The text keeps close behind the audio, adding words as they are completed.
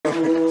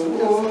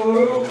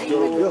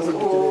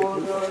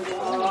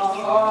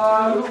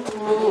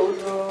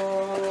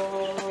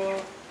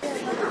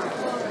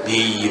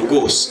ni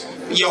rwose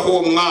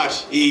yaho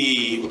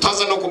mwari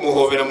utaza no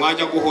kumuhobera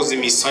mwajya guhuza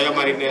imisaya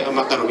marine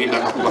amadarubindi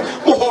akakuba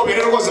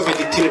muhobere rwose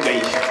fagitire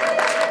nayo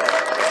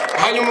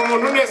hanyuma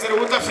umuntu unezerewe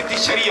udafite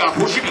ishyari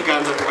yahuje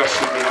ibiganza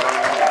tugashimira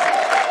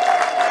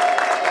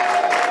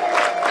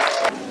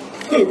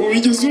ntabwo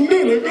wigeze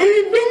untera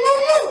agahinda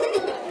mama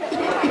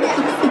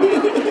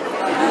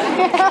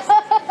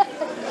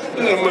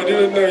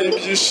amarira nayo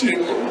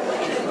ibyishimo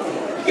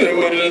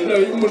amarira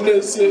nayo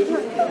umunezero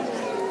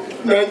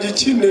nanjye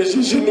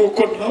ikinejeje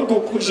nuko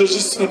ntagukujeje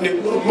isoni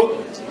mama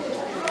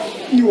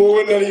ni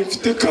wowe nari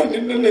mfite kandi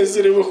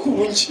nanezerewe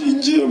kuba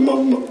unshyingiye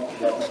mama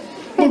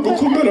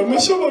bagukomera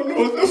amashyi abantu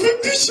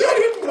badafite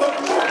ishyari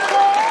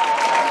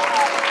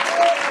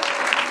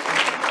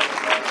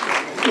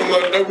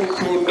mama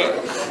ndagukunda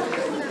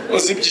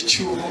wazibye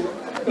icyuho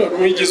ntabwo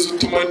wigeze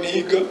utuma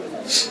niga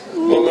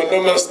mama na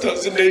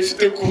masters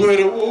ndayifite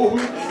kubera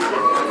wowe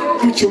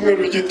mu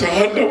cyumweru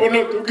gitaha ndabona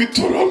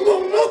tugitura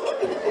mama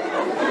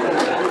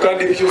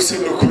kandi byose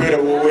ni ukubera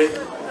wowe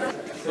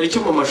icyo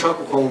mama ashaka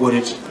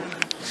kukongorera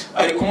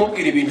ari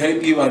kumubwira ibintu ari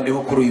bwibandeho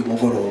kuri uyu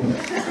mugoroba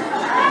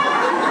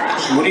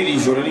muri iri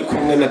joro ari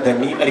kumwe na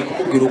Dani ari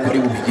kumubwira uko ari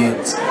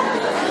bubigenze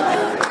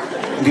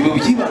ngo ibi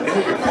byibandeho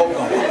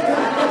umukobwa we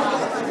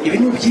ibi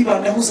ni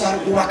ubyibandeho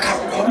uzarwubaka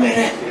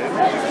rukomere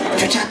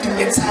icyo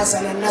cyatumye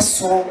nsazana na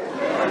so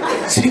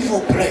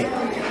silivupure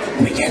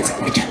ubigenze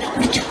gutya na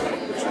gutya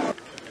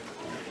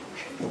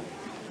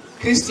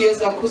Kristo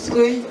Yesu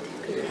akuzwe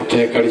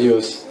iteka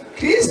ryose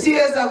Kristo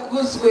Yesu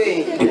akuzwe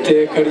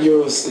iteka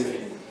ryose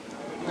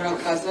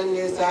murakaza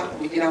neza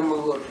mugira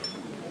amahoro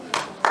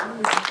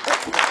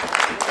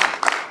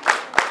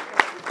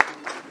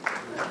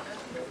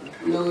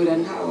nowera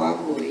nta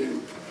wahuye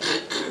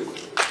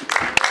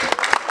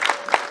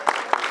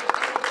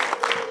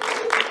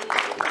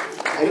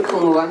ariko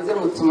mubanze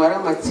mutumare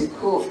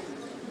amatsiko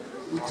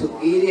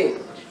mutubwire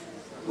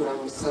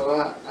muramusaba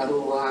ari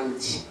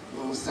uwandi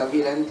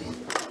mumusabira nde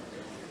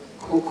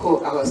kuko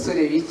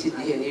abasore b'iki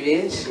gihe ni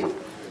benshi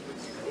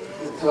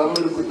mutaba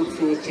muri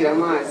kudupfunyikira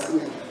amazi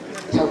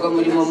cyangwa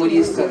murimo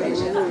murisabira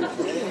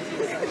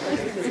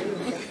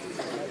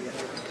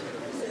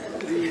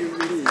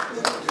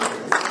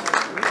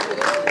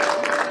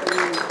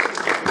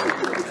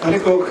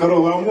ariko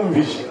karo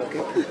wamwumvise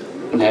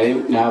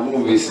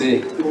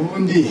namwumvise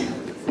ubundi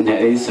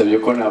narisabye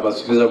ko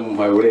nabasubiza mu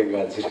mpaye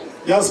uburenganzira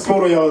ya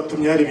siporo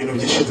yatumye hari ibintu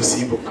byinshi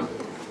dusimbuka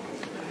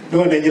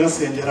none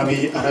nyirasenge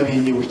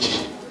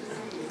arabinyibukije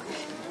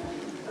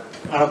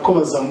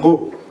arakubaza ngo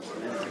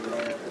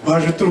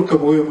baje uturuka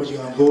mu we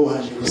muryango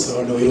waje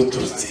gusaba nawe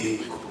uturutse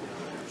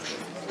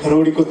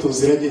karori ko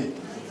tuziranye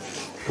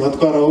tuba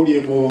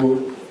twarahuriye mu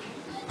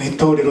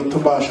itorero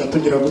tubasha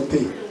tugira gute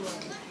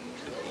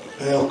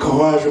ukaba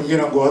waje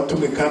umbwira ngo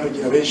watumwe kandi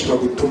ugira benshi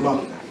bagutuma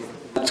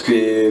twe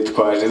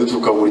twaje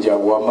duturuka mu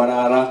muryango wa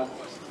Marara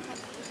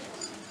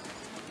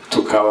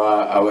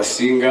tukaba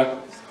abasinga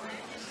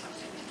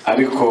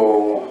ariko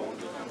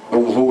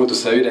umuhungu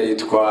dusabira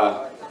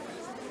yitwa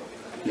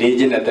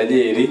Nige na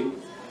Daniel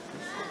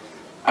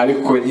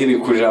ariko nkiri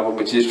kurira mu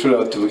cyiciro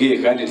batubwiye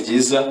kandi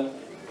ryiza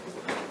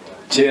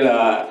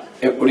kera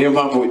uriyo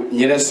mpamvu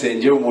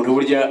nyirasenge umuntu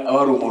burya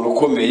aba ari umuntu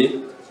ukomeye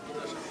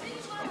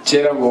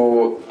kera ngo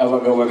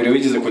abagabo babiri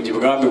bigize kujya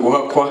ibwami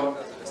guhakwa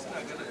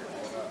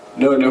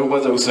noneho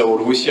baza gusaba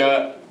uruhushya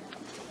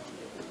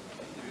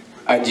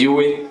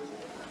agiwe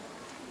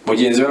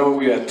mugenzi we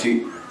aramubwira ati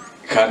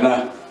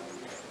kana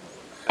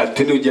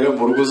ati nugera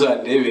mu rugo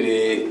uzandebere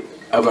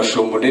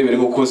abashumba ndebere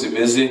nk'uko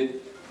zimeze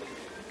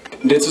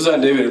ndetse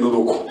uzandebere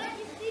n'urugo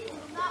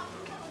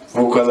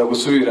nuko aza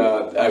gusubira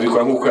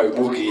abikora nk'uko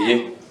yabimubwiye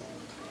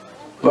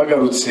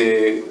bagarutse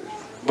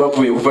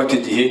bavuye gufata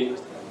igihe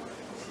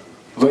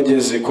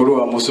bageze kuri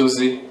uwa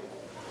musozi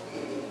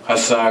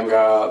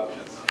hasanga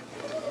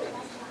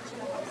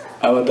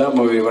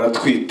abadamu babiri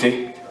baratwite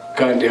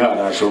kandi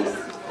haraje umwe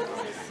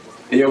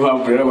niyo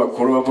mpamvu rero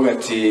abakuru bavuga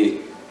ati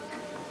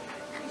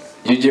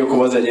iyo ugiye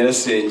kubaza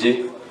nyirasenge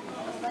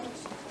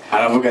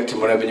aravuga ati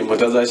muramenye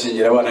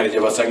mutazashyingira abana hari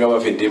igihe basanga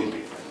bafite imwe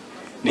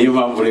niyo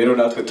mpamvu rero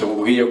natwe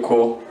tumubwiye ko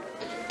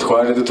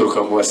twaje duturuka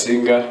mu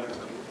basinga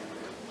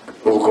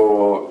ubwo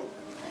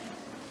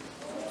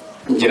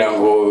ngira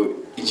ngo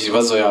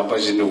ikibazo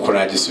yambaje ni uko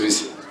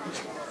nagisubize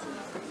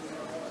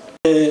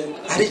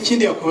hari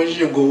ikindi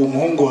yakubajije ngo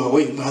umuhungu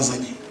wawe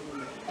mwazanye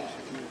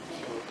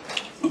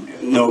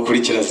no kuri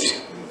kirazira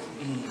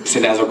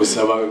sinaza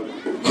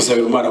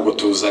gusabira umwana ngo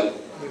tuzane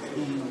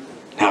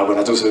ntabwo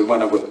nazo gusabira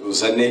umwana ngo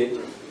tuzane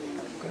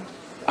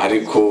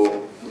ariko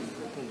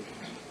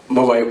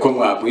mubaye ko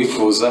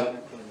mwamwifuza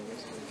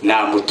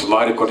namutuma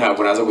ariko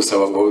ntabwo naza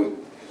gusaba ngo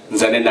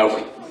nzane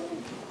nawe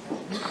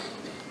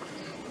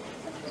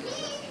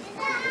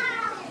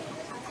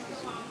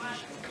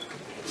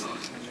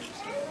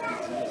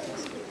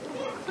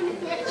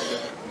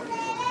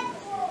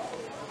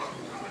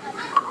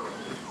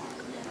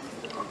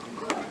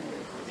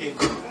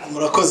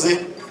murakoze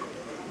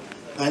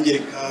nanjye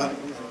reka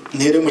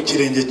ntere mu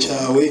kirenge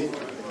cyawe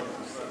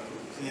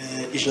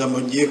ijambo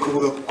ngiye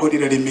kuvuga kuko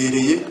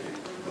riraremereye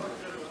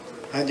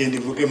nanjye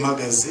ndivuge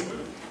mpagaze.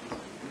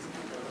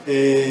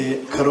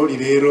 Karoli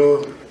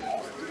rero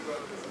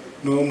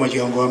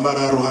n'umuryango wa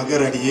Marara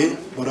uhagarariye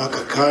muri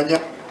aka kanya,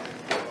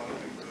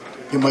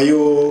 nyuma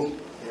yo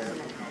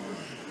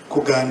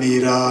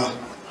kuganira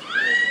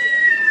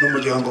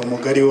n'umuryango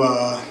mugari wa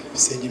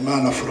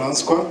Bisengimana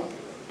François,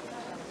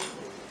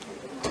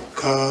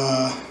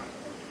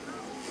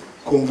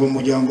 kumva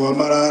umuryango wa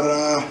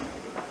Marara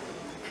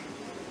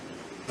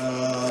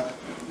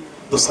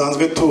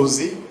dusanzwe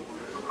tuzi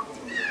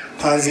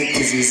nta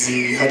nzitizi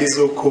zihari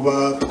zo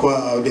kuba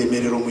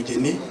twabemerera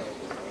umugeni.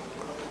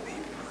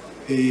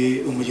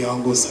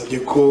 Umuryango usabye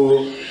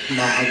ko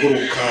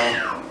nahaguruka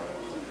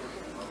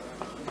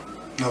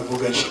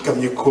navuga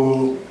nshikamye ko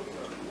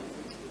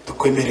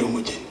tukwemereye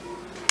umugeni.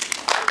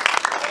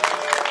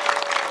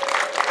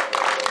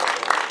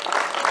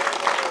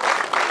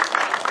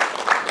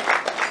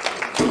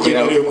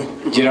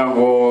 ngira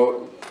ngo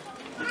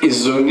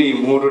izo ni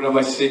inkuru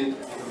n'amashyi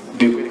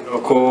bikwereka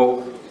ko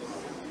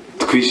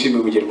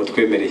twishimiye umugeni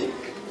mutwemereye.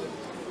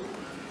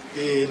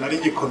 Nari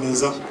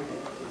gikomeza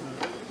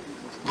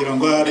ngira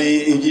ngo hari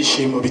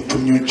ibyishimo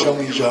bitumye nca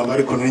mu ijambo,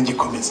 ariko nari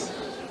gikomeza.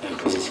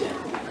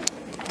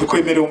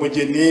 Tukwemereye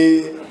umugeni,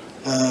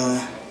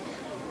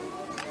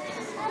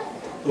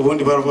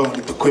 ubundi baravuga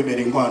ngo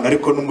tukwemereye inkwano,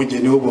 ariko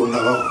n'umugeni w'ubuntu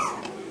abaho.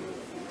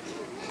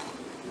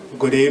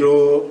 Ubwo rero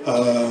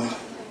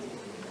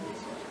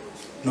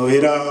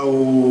Nohera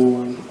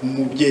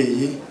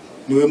umubyeyi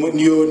niwe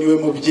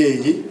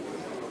mubyeyi,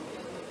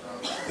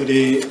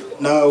 dore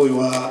nawe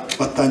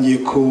watangiye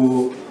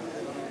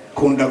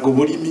kundaga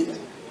uburimi,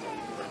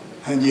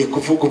 ntangiye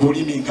kuvuga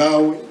uburimi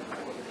nkawe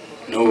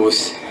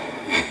n'ubuse.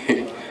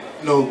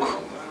 nuko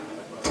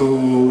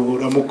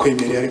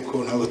turamukwemereye, ariko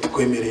ntabwo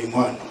tukwemereye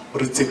inkwano,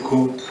 uretse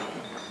ko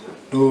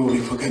n'ubu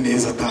bivuga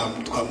neza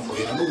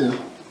twamuguhera n'ubu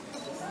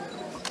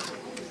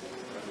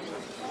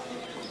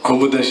ko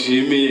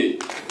mudashimiye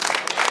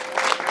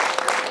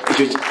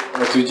icyo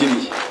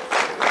batugiriye,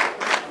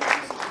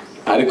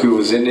 ariko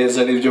bivuze neza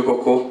n'ibyo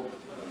koko,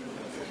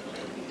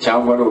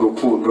 cyangwa ni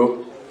urukundo.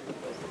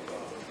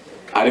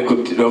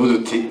 Ariko turavuze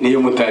uti niyo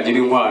mutagira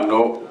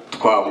inkwano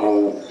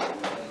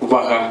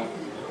twamubaha,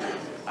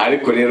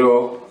 ariko rero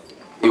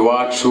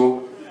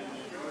iwacu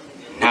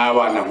nta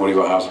bana muri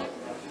bahaba.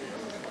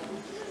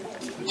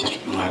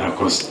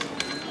 Mwarakoze.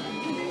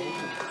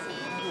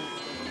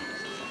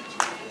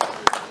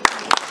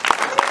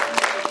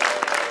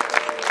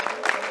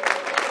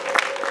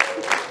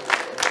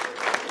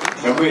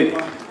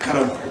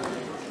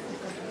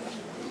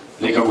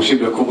 Reka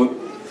gushimira ko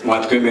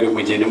mwatwemera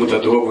umugeni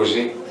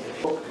mutaduhogoje,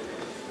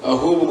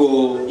 ahubwo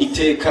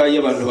iteka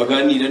y'abantu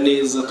baganira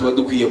neza tuba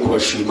dukwiye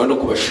kubashima no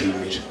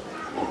kubashimira.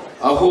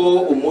 Aho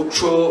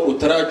umuco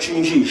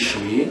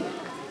utaracinjishe,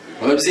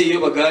 ababyeyi iyo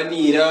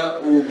baganira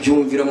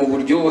ubyumvira mu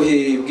buryohe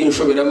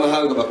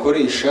bw'inshoberamahanga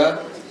bakoresha,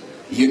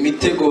 iyo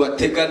mitego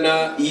bategana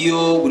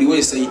iyo buri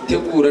wese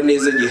ayitegura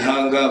neza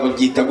gihanga,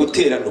 babyita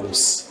guterana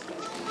ubusa.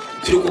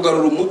 Turi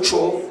kugarura umuco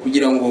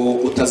kugira ngo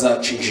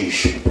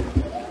utazacinjisha.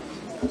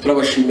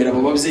 Turabashimira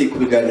abo babyeyi ku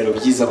biganiro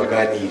byiza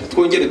baganira,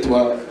 twongere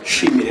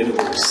tubashimire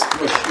rwose,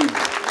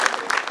 tubashimire.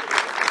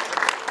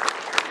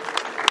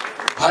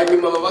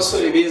 Hanyuma aba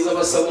basore beza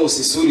basa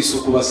bose isura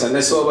isuku, basa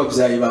na se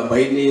w'ababyaye,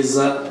 bambaye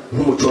neza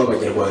nk'umuco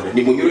w'Abanyarwanda.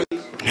 Ni munyure,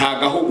 nta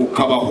gahugu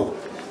kabaho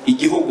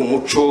igihugu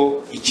umuco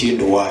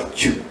ikintu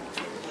wacyo.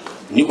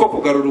 Niko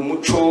kugarura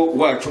umuco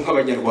wacu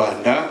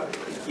nk'Abanyarwanda.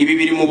 Ibi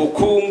biri mu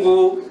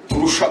bukungu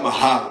turusha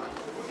amahanga.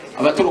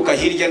 Abaturuka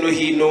hirya no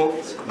hino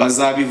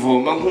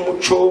bazabivoma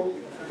nk'umuco,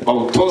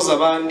 bawutoza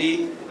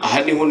abandi.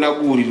 Aha niho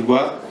unagurirwa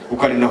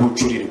kuko ari naho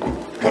ucurirwa.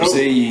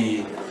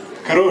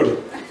 Karoli,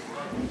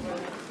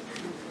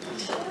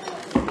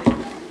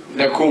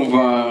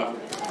 ndakumva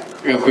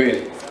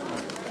gakwere.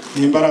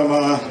 nimba ari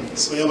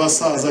amaso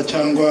y'abasaza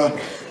cyangwa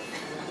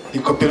ni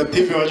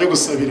koperative waje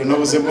gusabira,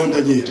 nabuze mu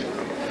ndagira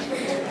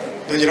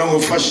ngo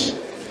ufashe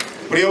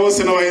buriya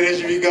bose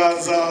nabahereje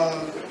ibiganza,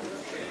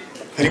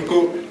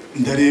 ariko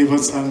ndareba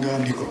nsanga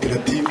ni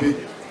koperative,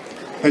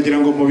 nagira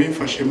ngo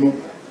mubimfashemo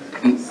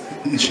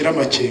nshira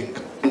amakenga.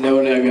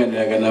 Ndabona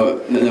yaganiraga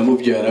na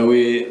mubyara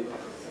we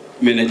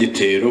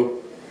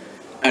Menagitero,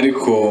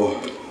 ariko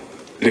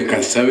reka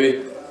nsabe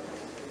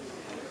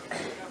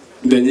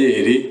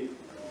Danieli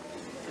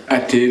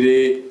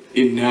atere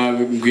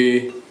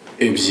intambwe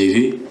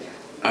ebyiri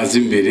azi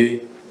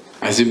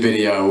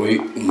imbere yawe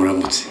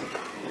umuramutse.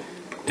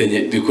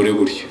 Daniel, bikore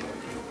gutyo.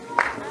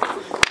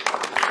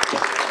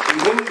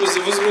 Impundu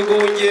zivuze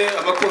urwunge,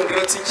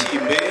 amakondera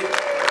atsikimbe.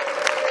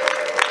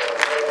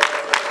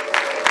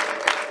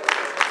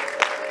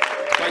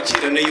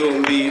 Twakirane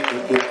yombi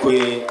umukwe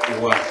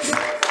wacu.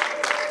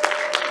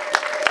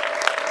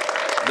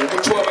 Mu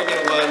muco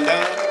w'Abanyarwanda,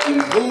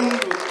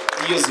 impundu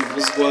iyo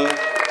zivuzwa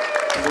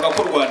tuvuga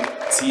ko u Rwanda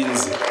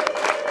tsinze,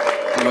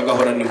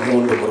 bagahorana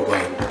impundu mu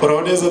Rwanda.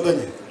 Uraho neza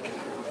Daniel?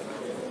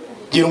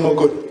 Gira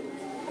umugore.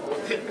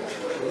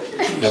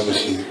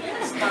 Ndagushimye.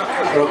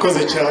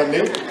 Urakoze cyane.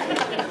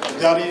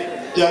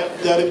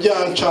 Byari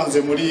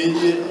byancanze muri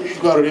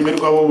rwa rurimi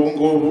rw'abo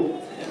ngubu,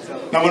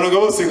 nabonaga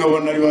bose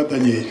nkabona ari ba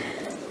Daniel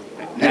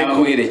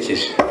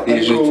nakuherekeje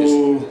ariko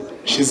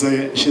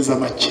shiza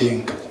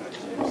amakenga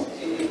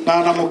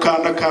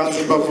mukanda kanze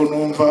mbavu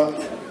numva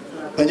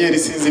Daniel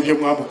sinzi ibyo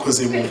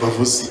mwamukoze mu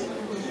mbavu ze.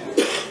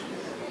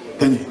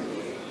 Daniel,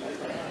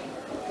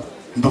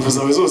 imbavu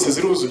zawe zose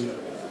ziruzuye?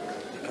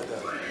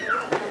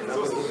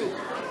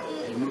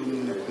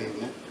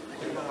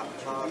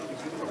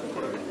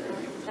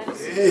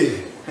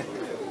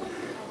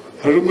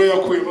 hari umwe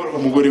yakuyemo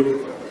umugore we,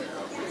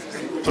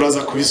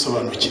 turaza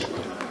kubisobanukirwa.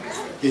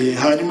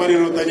 Hanyuma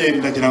rero Daniel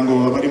ndagira ngo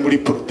abari muri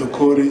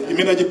protocole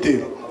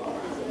imenagitero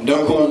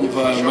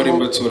ndakumva bari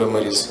mbatsura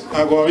mariza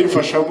ntago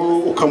wabifashamo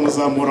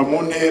ukamuzamura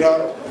mu ntera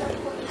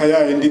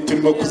haya indi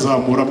turimo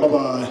kuzamuramo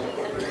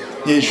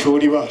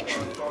abanyeshuri bacu.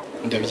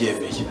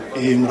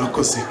 ndabyemeye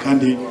murakoze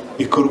kandi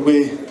ikorwe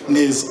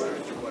neza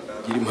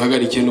gira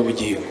impagarike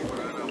n'ubugingo.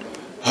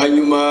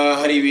 Hanyuma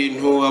hari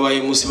ibintu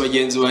abaye musi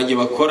bagenzi banjye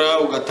bakora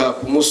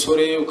ugataka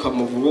umusore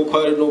ukamuvuga uko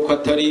ari nuko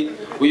atari,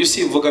 uyu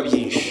simvuga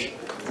byinshi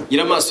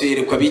gira amaso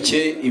yerekwa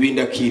bike ibindi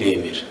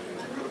akirebera.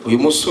 Uyu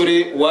musore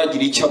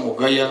wagira icyo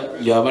amugaya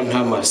yaba nta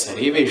maso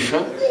arebesha,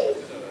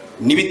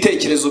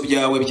 n'ibitekerezo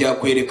byawe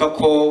byakwereka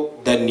ko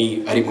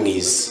Dani ari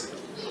mwiza.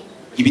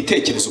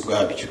 Ibitekerezo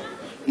ubwabyo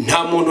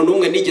nta muntu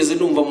n'umwe nigeze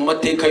numva mu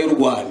mateka y'u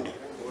Rwanda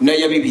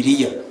n'aya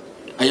Bibiliya,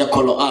 aya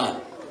Quran,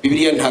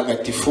 Bibiliya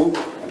ntagatifu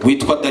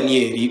witwa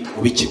Daniel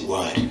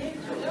ubikigwari.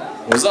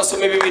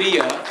 Muzasome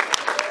Bibiliya,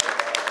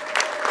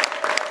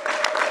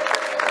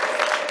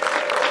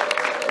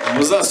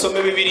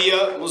 muzasome Bibiliya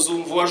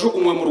muzumva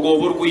wajugunywe mu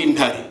rwobo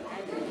rw'intare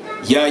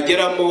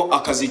yageramo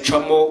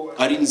akazicamo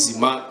ari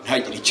nzima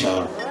ntagira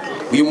icyaro.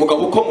 Uyu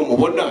mugabo uko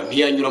mumubona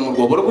ntiyanyura mu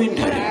rwobo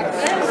rw'intare,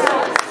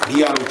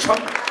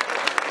 ntiyarucamo.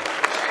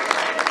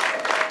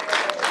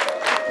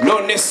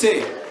 None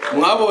se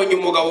mwabonye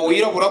umugabo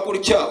wirabura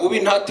gutya ubi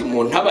ntati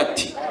mu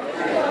ntabati?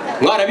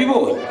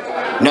 Mwarabibonye?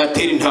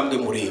 Natera intambwe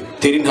murebe,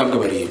 tera intambwe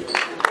barebe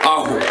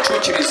aho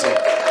cukiriza.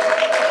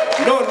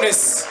 None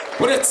se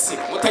uretse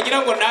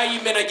mutagira ngo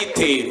nayimena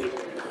gitero,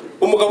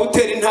 umugabo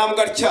utera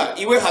intambwe atya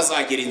iwe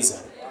hazagera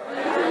inzara,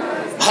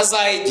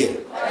 hazayegera?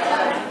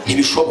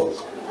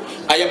 Ntibishoboka.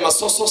 Aya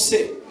masoso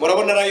se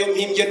murabona arayo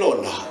mpimbye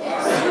nonaha?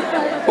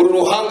 Uru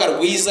ruhanga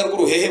rwiza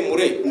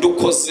rw'uruhehemure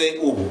ndukoze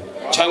ubu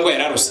cyangwa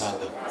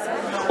yararusanga?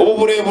 Ubu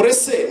burebure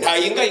se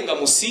ntayingayinga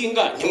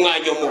musinga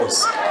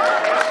ntimwanyomoza?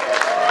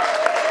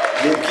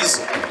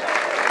 Mubwizo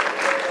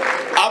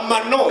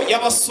amano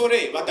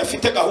y'abasore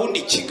badafite gahunda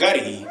i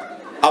Kigali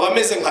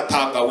abameze nka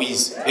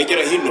tangawizi,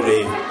 egera hino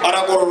rero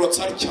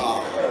aragororotsa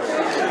cyane,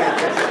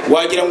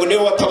 wagira ngo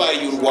niwe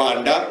watabaye u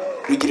Rwanda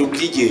rugira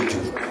ubwigenge.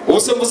 Ubu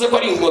se mvuze ko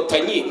ari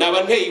inkotanyi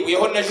naba nteye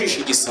ibuyeho najisha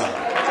igisabo?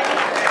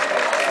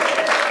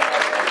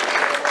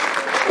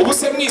 Ubu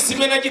se mwisi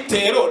imena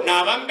gitero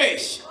naba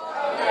mbeshya?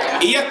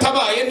 Iyo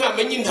atabaye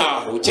ntamenye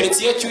intaho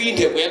keretse iyo cyuye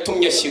intego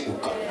yatumye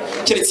ashyiguka,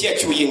 keretse iyo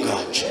cyuye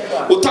inganje.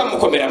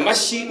 Utamukomera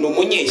amashyi ni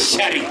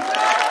umunyeshyari.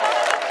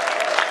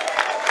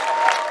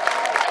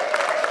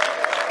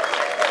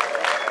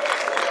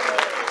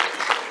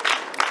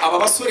 Aba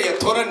basore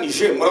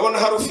yatoranije murabona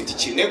hari ufite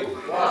ikinego,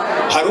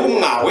 hari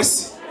umwawe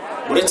se?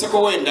 Uretse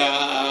ko wenda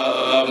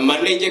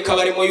manegeka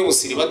barimo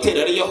y'ubusiri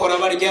batera ari yahora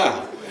barya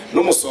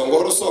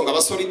n'umusongo rusonga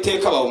abasore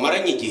iteka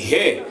bawumaranye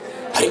igihe,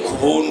 ariko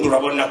ubundi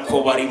urabona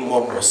ko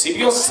barimo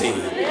sibyo se?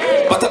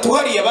 Batatu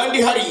hariya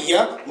abandi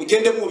hariya,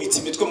 mugende mwubitse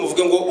imitwe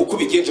muvuge ngo uko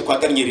bigenje kwa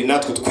Daniel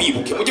natwe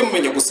twibuke, mujye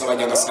mumenya gusaba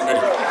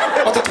nyagasana.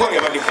 Batatu hariya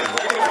abandi hariya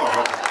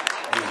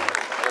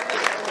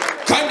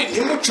kandi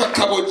ntimuca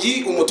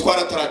kabogi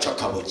umutwara ataraca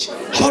kabogi.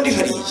 Abandi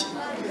hariya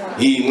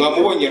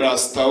mwamubonye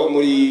Rasta wo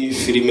muri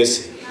filime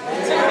se?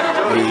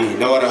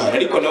 Nawe arahari,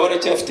 ariko nawe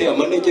aracyafite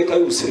amanegeka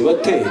y'ubusiri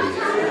batera.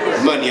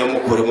 Imana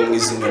yamukure mu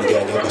izina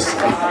rya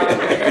nyagasana.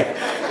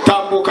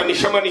 Tambuka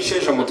nishama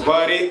nisheja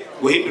mutware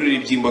guhindurira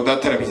ibyimbo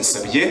data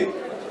arabinsabye.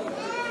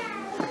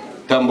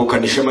 Tambuka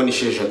nishama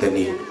nisheja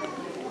Daniel.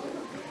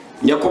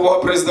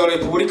 Nyakubahwa Perezida wa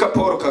Repubulika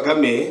Paul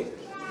Kagame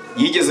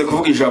yigeze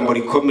kuvuga ijambo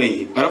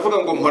rikomeye, aravuga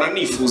ngo mpora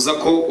nifuza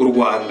ko u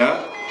Rwanda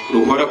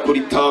ruhora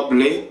kuri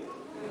table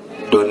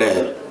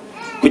d'honneur.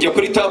 Kujya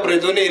kuri table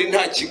d'honneur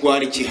nta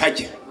kigwari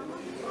kihajya,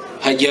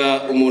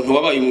 hajya umuntu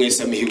wabaye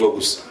umwesa mihigo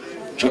gusa.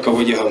 Nshaka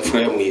vuge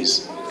hamfura ya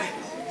mwiza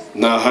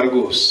naha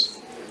rwose.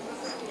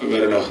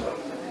 Agarara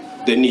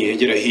Daniel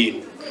yegera hino.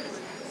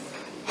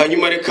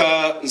 Hanyuma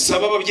reka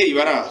nsaba ababyeyi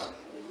baraha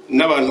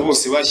n'abantu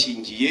bose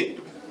bashyingiye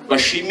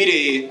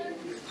bashimire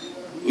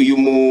uyu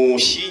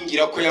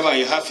mushingira ko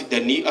yabaye hafi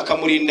Dani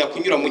akamurinda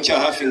kunyura mu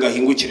cyaha hafi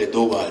ngahingukire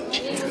dobandi.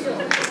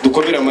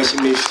 Dukomera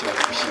amashyi menshi cyane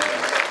gushyingira.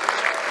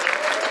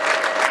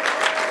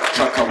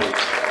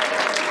 Chakabuki.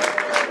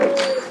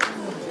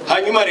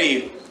 Hanyuma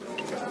rero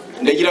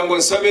ndagira ngo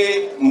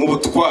nsabe mu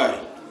butware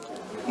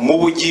mu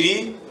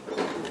bugiri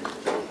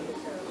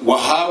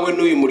wahawe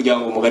n'uyu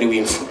muryango mugari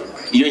w'imfura.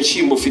 Iyo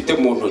nshyimbo ufite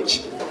mu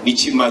ntoki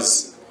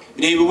nikimaze,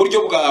 reba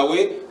uburyo bwawe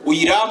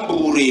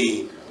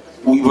uyirambure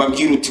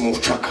ubabwira uti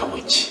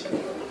mucakaboki.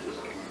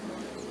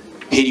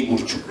 Heri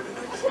buryo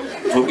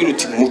ubabwira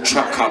uti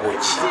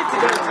mucakaboki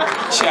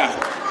cyane.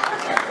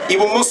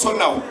 ibumoso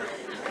naho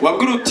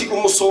wabwira uti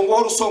umusongo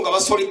wo rusonga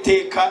abasore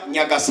iteka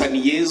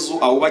nyagasani Yezu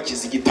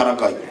awubakiza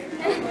igitaraganya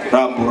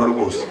rambura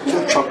rwose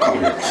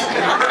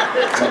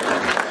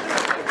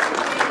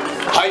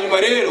hanyuma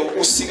rero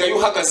usigaye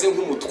uhagaze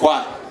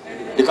nk'umutware.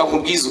 Reka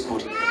nkubwize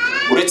ukuri,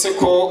 uretse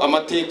ko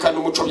amateka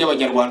n'umuco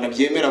by'abanyarwanda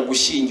byemera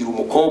gushyingira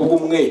umukobwa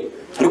umwe,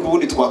 ariko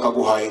ubundi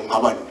twakaguhaye nka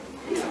bane,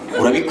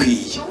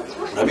 urabikwiye,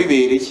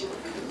 urabibereye.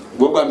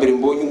 Ubwo bwa mbere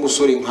mbonye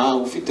umusore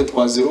nkawe ufite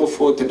twa 0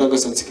 faute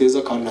n'agasatsi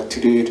keza ka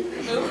naturel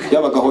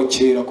yabagaho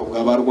kera ko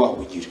bwa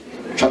barwahugira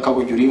nshaka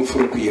bugira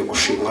imfura ukwiye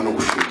gushimwa no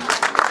gushimwa.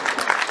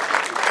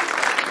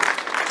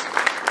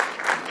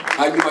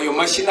 Hanyuma ayo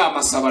mashyi ni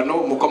amasabano,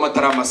 muko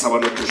amatari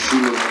amasabano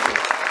dushimwe.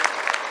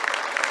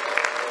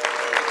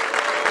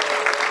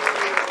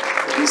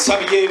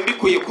 Nsabye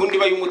mbikuye ku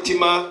ndiba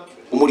y'umutima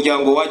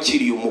umuryango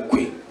wakiriye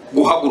umukwe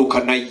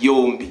guhagurukana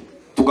yombi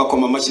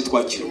tugakoma amashyi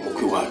twakira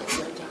umukwe wacu.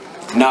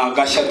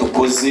 Nagashya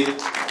dukoze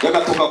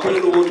yagatuka kuri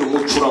n'ubundi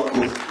umuco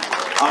urakura.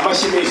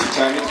 Amashyi menshi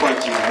cyane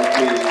twakira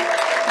umukwe.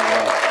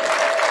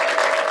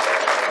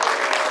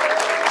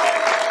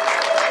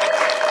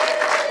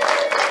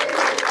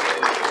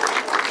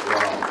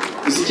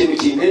 Iki kintu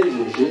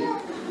kinejeje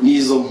ni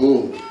izo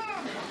mpundu.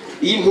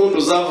 Iyi mpundu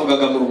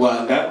zavugaga mu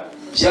Rwanda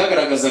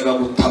byagaragazaga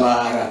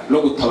gutabara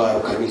no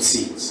gutabarukana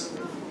intsinzi.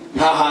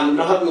 Nta hantu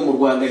na hamwe mu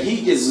Rwanda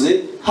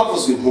higeze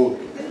havuzwe impundu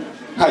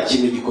nta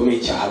kintu gikomeye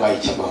cyahabaye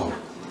cy'amahoro.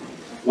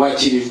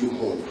 Wakirijwe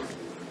impundu,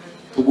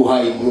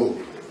 tuguhaye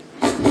impundu.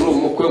 Uri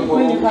umukwe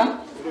nkuru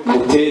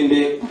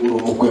utende, uri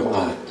umukwe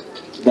mwana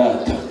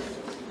data.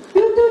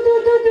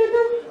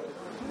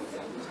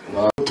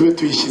 Tube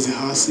tuyishyize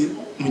hasi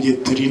mu gihe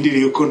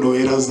turindiriye ko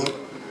Noheli aza,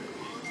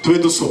 tube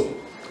dusoma.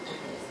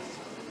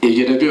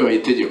 Ibyo nabyo bibaye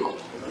itegeko.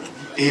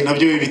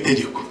 Nabyo biba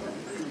itegeko.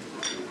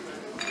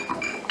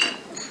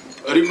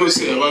 Ariko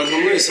se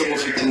abantu mwese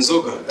mufite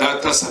inzoga,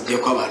 data asabye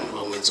ko abantu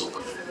banywa inzoga.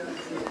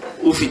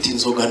 Ufite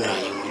inzoga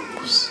nayo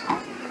gusa.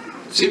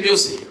 Si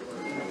byose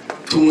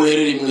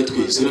tumwere rimwe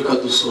twese, reka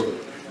dusome.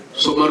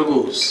 Soma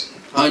rwose.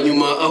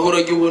 Hanyuma aho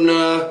urajya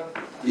ubona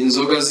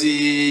inzoga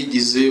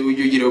zigize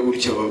ujye ugira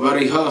gutya,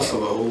 bari hafi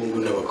abahungu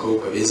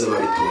n'abakobwa beza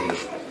babitojwe.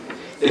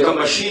 Reka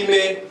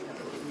amashime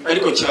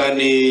ariko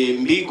cyane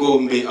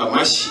mbigombe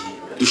amashyi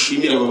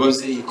dushimira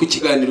ababyeyi ku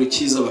kiganiro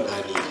cyiza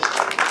baganira.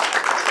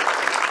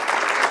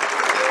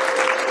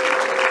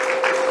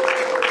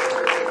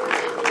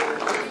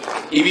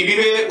 Ibi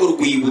bibe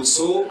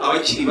urwibutso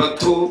abakiri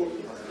bato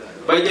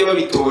bajya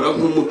babitora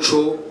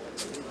nk'umuco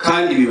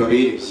kandi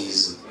bibabere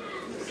byiza.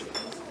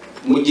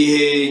 Mu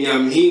gihe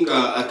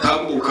Nyampinga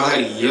atambuka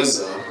hariya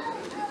aza,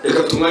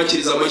 reka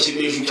tumwakiriza amashyi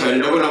menshi cyane.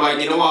 Ndabona ba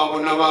nyina wabo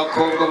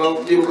n'abakobwa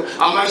babyiruka,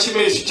 amashyi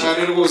menshi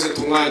cyane rwose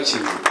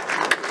tumwakire.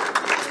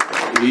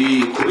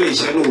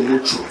 Kubeshya ni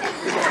umuco.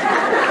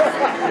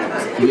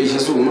 Kubeshya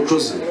si umuco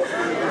se.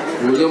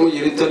 Mujya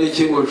mugira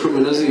itariki ngo 10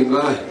 na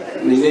zingahe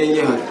ni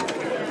nenye hano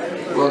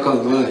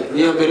wakangahe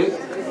ni ya mbere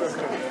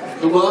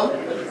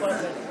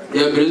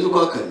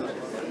z'ukwa kane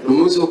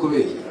umunsi wo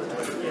kubeshya.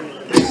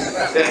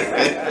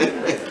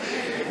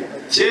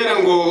 Kera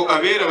ngo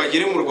abera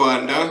bagere mu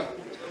Rwanda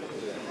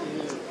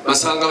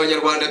basanga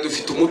abanyarwanda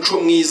dufite umuco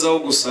mwiza wo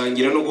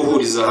gusangira no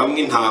guhuriza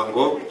hamwe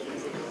intango.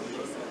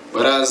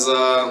 Baraza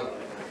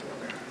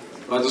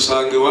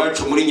badusanga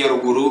iwacu muri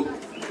Nyaruguru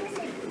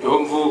niho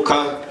mvuka,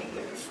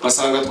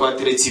 basanga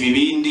twateretse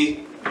ibibindi,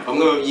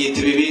 bamwe babyita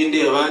ibibindi,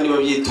 abandi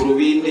babyita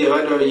urubindi,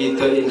 abandi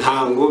babyita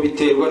intango,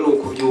 biterwa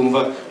nuko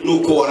byumva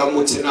nuko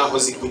waramutse naho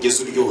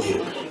zikugeza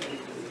uryohero.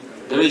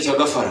 Ndabeshya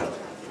gafara,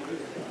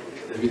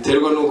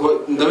 biterwa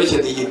nuko ndabeshya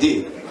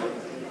digidi,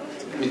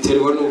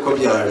 biterwa nuko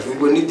byaje.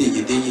 Ubwo ni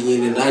digidi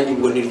nyine nanjye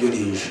ubwo niryo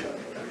rije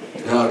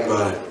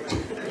ntangara.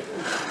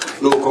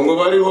 Nuko ngo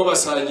bariho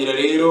basangira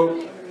rero,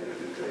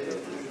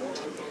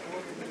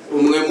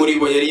 umwe muri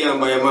bo yari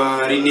yambaye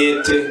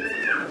amarinete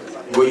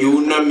ngo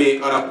yuname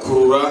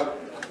arakurura,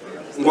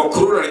 ngo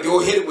akurura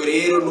aryoherwe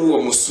rero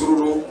n'uwo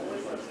musururu,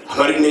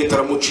 amarinete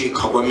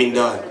aramucika agwamo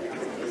indani.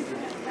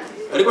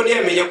 Ariko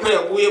ntiyamenya ko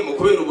yaguyemo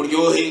kubera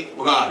uburyohe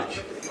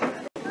bwabyo.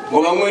 Ngo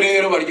bamwe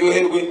rero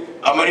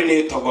baryoherwe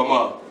amarinete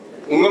agwamo.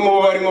 Umwe mu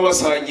bo barimo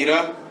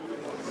basangira,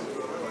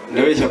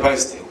 ndabeshya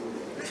pasite,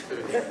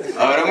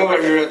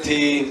 aramubajije ati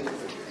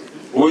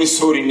wowe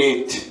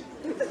sorinete,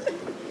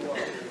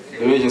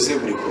 ndabeshya se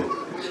buriko.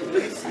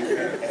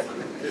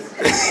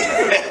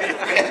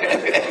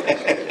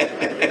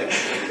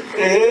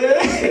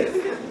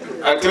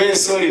 Atoye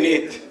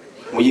sorinete,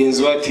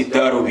 mugenzi we ati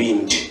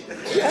darubindi.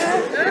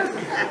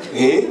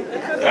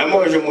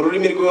 Aramubaje mu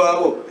rurimi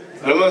rwabo,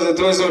 aramaze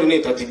atoye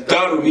sorinete ati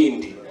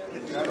darubindi.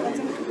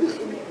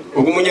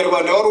 Ubwo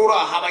umunyarwanda wari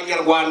uraha,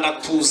 abanyarwanda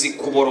tuzi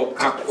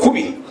kuboroka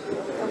kubi.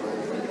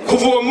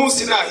 Kuva uwo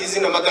munsi naho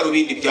izina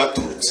amadarubindi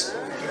byaturutse.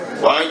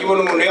 Wajya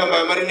ubona umuntu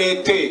yambaye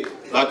amarinete,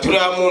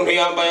 baturiya muntu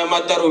yambaye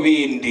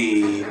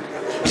amadarubindi,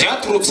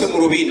 byaturutse mu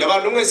rubindi.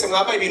 Abantu mwese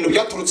mwambaye ibintu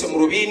byaturutse mu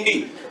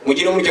rubindi,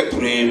 mugire murya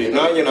turebe.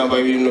 Nanjye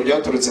nambaye ibintu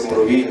byaturutse mu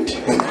rubindi.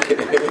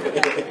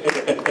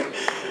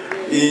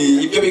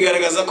 Ibyo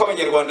bigaragaza ko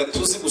abanyarwanda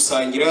tuzi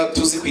gusangira,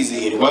 tuzi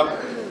kwizihirwa.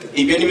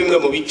 ibyo ni bimwe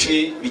mu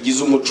bice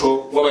bigize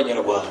umuco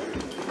w'abanyarwanda.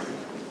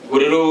 Ubwo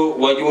rero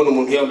wajya ubona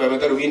umuntu yambaye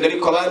amadarubindi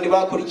ariko abandi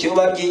bakurikiyeho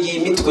babyigiye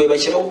imitwe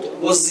bashyiraho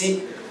utugozi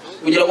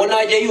kugira ngo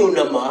najya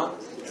yunama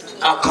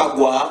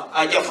akagwa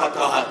ajya afata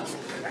hano.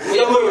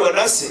 Ujya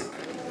mubibona se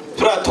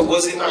turiya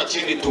tugozi nta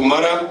kindi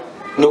tumara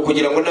no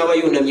kugira ngo n'aba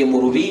yunamye mu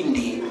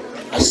rubindi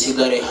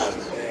asigare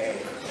hano.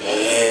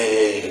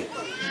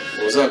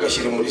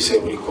 Uzagashyire muri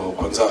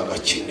seburikoko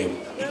nzagakinemo.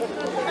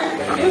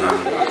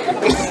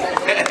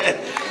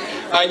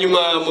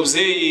 Hanyuma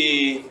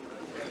mubyeyi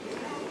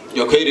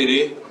yakwerere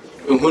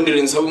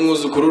inkundire nsaba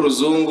umwuzukuru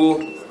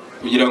w'uruzungu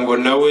kugira ngo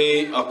nawe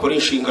akore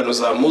inshingano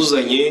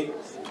zamuzanye,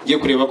 ngiye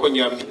kureba ko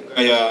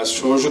Nyampinga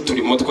yashoje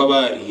uturimo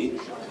tw'abari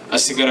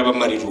asigara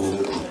bamara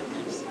irungu.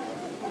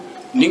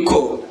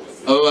 Niko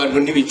aba bantu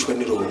ntibicwa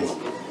n'irungu.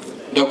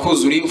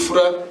 Ndakuzi uri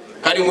imfura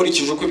kandi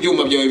nkurikije uko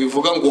ibyuma byawe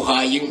bivuga ngo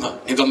uhaye inka,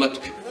 ntega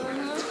amatwi.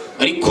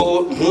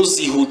 Ariko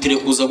ntuzihutire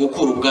kuza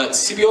gukura ubwatsi,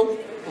 sibyo?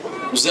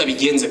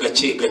 Uzabigenze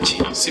gake gake,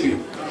 sibyo?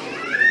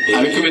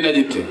 Ariko imena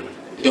gite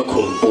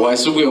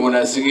wasuguye ngo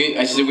nasige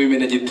ashyizwe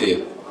imena gite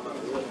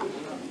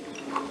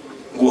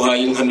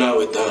guhaye inka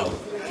nawe dawe.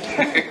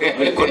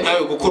 Ariko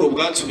nawe gukura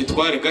ubwatsi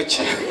ubitware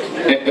gake.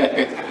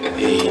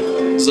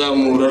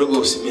 Zamura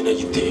rwose imena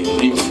gite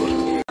uri imfura.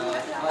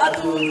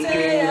 Asutse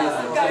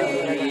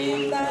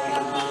agahinda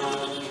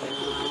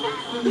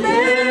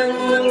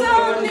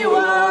Mutoni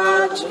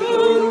wacu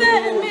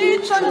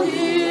mico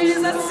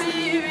myiza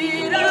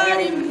sibira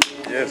rimwe.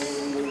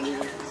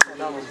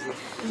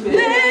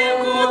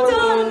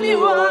 Mutoni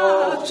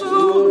wacu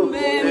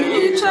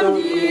mico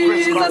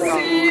myiza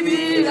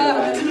sibira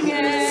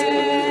rimwe.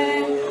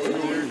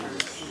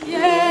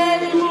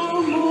 Yeri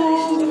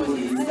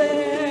mumumburize,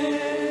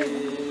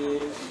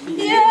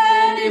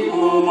 yeri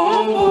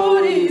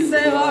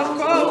mumumburize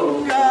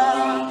bakobwa.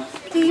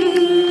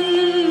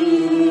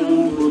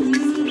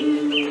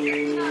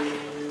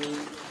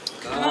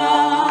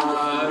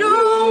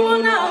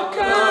 Karumuna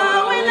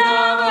kawe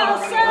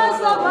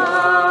n'abasaza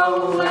bawe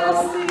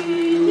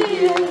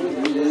barasinyiye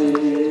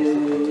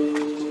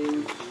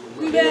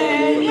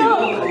mbere yo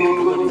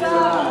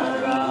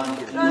kukubyara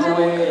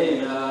nawe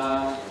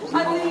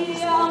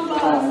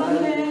aziyambaza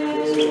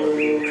neza.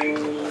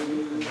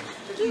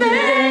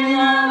 Mbere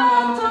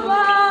abato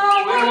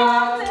bawe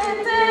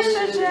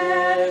batetesheje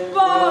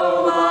bo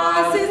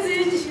basize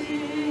iki?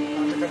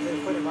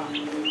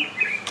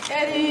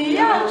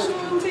 Eriya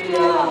nshuti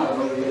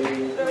yawe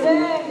dore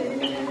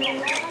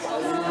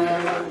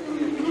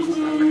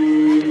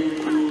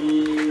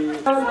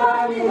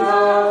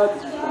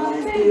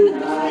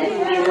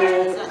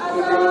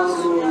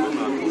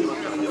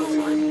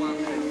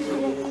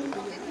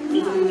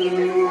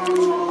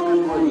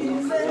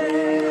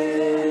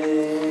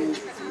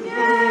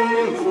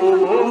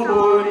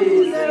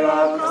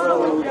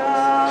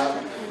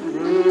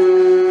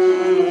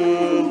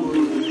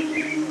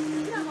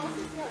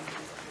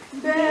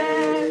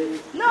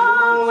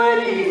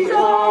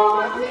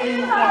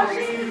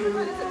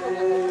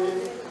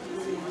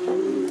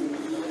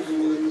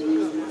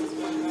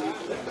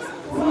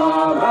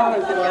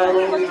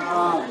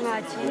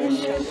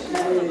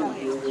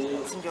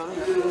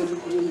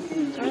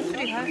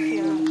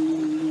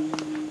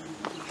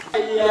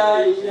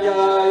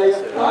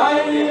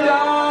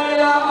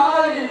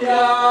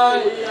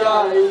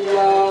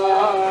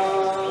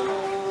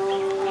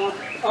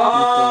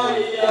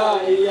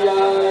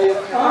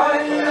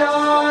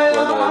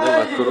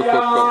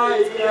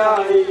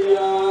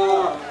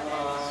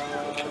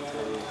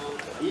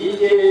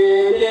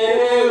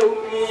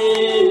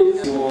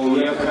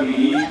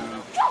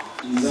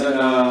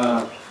Inzara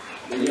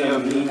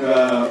Nyampinga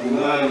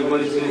umwari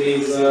warize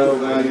neza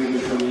umwari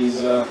w'imico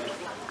myiza.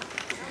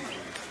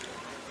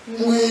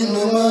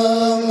 Ngwino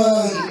mama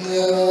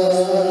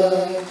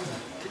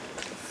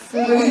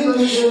ngwino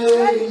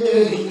shenge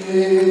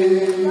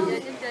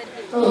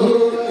aho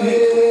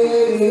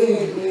hehe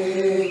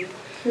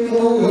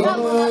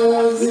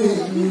muhamazi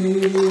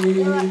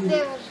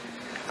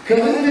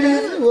kandi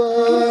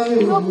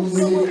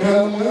waruzi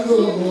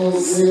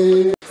kamazose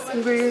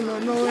ngwino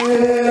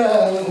noera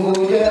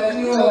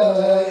mujani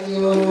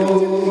wanyo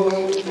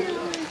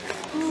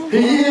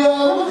iyo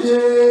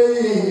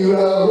ababyeyi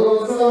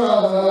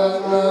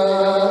bahozana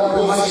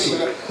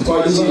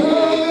Amasimeshi.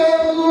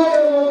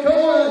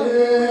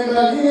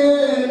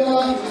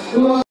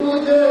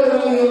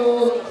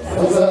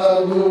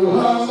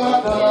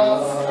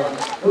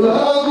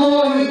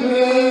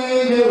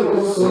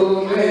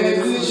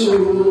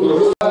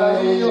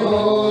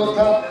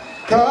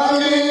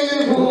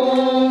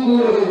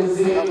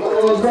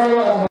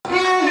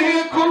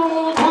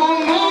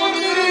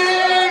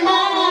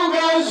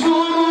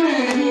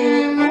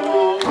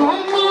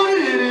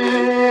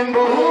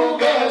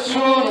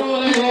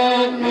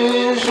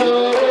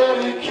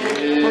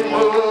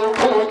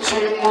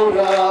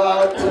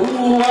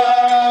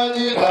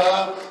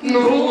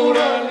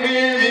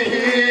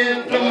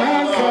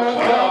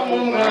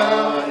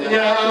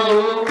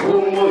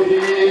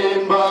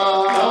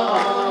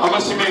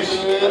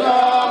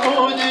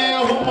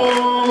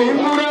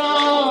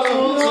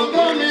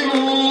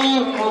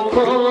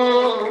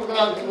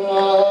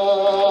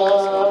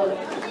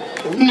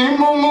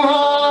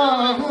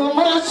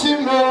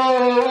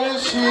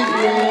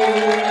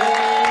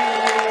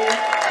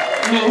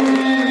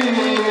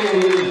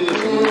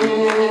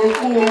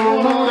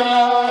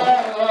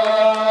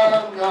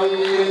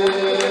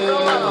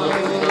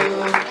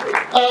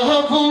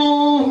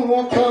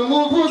 ahavuka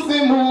muvuze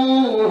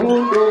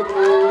impundu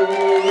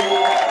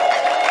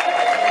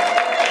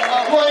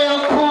aho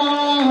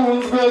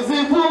yakunzwe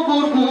zivuga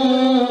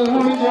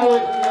urwunge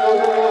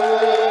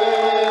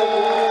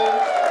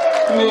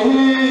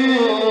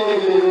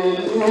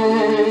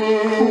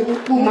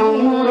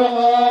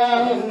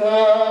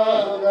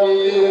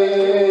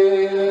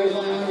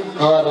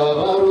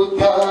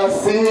harabaruta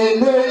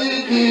sine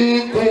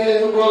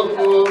y'igitego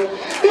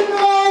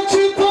intoki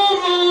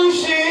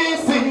itarusha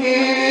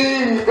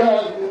isiga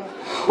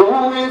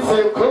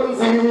uw'inseko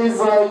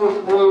nziza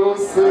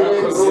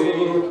y'umusego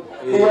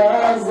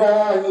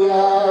yazanye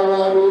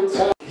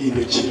abaruta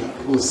hindukira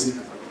rwose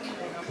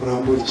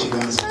urambura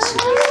ikiganza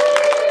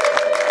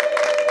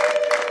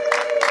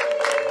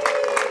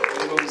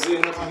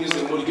binyuze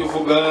mu buryo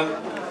uvuga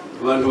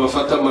abantu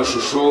bafata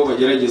amashusho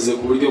bagerageze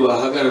ku buryo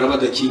bahagarara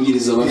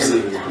badakingiriza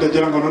ababyeyi.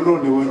 ndagira ngo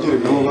nanone bongere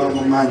nabo bari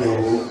mu mwanya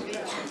wo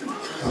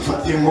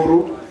bafata inkuru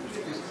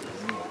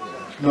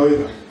nawe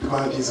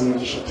twagize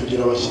umugisha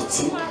tugira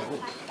abashyitsi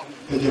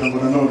ndagira ngo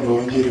nanone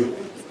bongere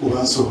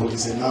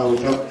ubansohorize nawe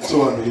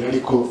ndasobanurira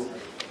ariko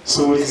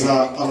sohoriza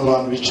abo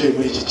bantu bicaye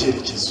muri iki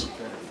cyerekezo.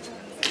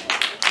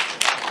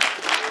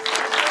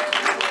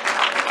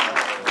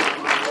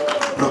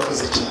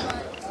 Urakoze cyane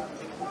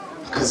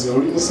akazi wawe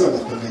urimo se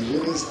wagatangije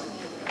neza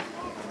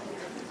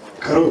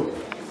karo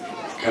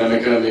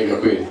karame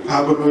gakweli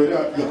ntabwo nowera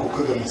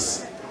yakukaga misa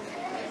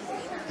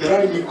yari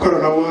ari mu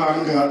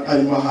ikoranabuhanga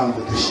arimo ahanga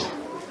udushya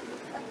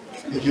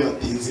ibyo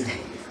yatinze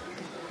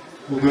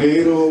ubwo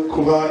rero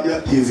kuba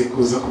yatinze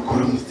kuza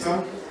kukuramutsa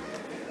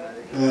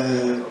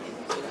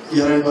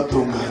yari arimo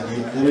atunganye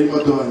yari arimo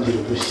aduhangira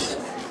udushya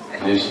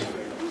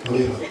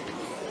rero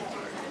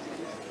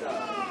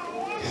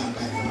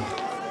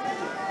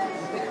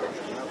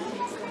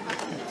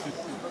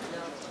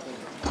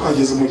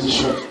twageze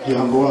umugisha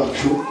kugirango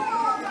wacu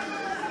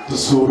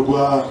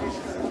dusurwa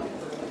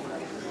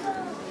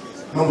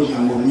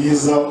n'umuryango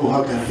mwiza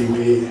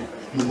uhagarariwe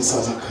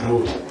n'umusaza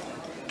Karoli.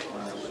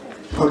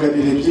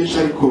 Twaganiriye byinshi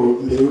ariko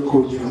mbere yo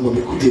kugira ngo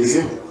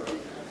mbikugezeho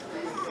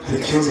hari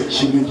ikibazo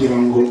kimwe ngira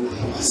ngo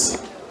ntubaze.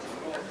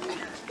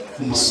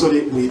 Umusore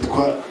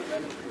witwa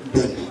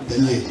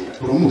Daniel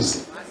uramuzi?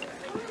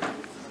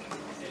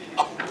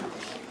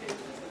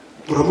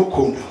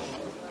 Uramukunda?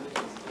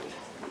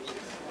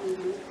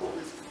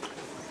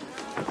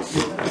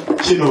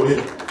 Kinobe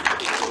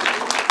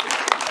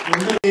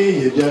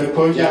byari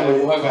kuba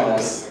byamuhagarara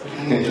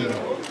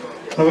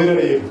nabera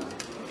rero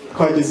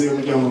twageze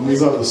umuryango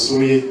mwiza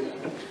wadusuye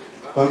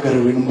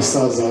bahagarariwe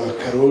n'umusaza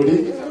Karoli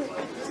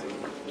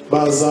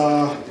baza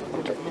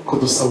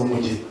kudusaba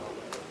umugeni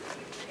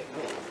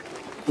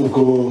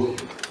ubwo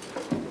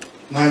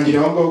ntangira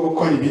aho ngaho kuko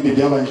hari ibindi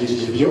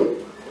byabanjirije ibyo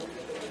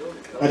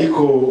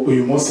ariko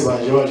uyu munsi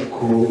baje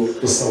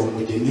kudusaba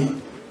umugeni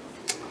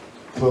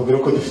tubabwira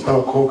ko dufite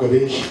abakobwa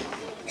benshi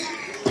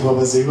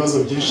tubabaza ibibazo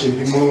byinshi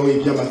birimo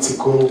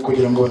iby'amatsiko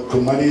kugira ngo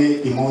batumare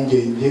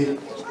impungenge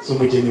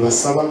z'umugeni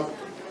basaba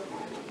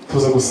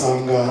tuza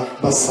gusanga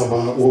basaba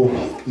wowe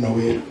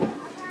Nowera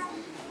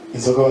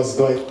inzoga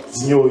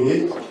bazinyoye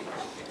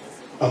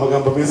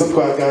amagambo meza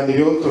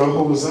twaganiriyeho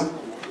turahuza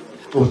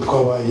ubu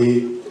twabaye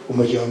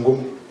umuryango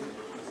umwe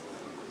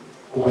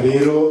ubwo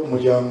rero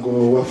umuryango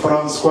wa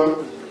François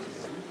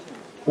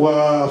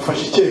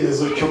wafashe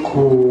icyemezo cyo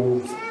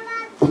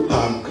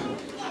kuwutanga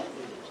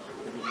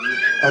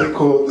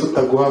ariko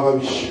tutaguha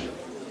ababisha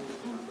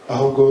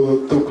ahubwo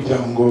kugira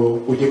ngo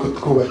ujye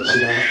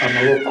kutwubakira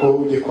amaboko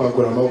ujye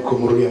kwagura amaboko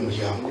muri uriya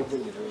muryango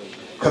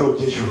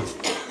Karobye ijuru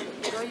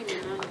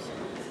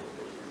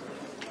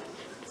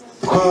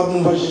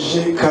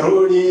twamubajije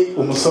Karoli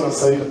umusore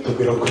asabira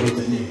tubwira kuri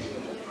Daniel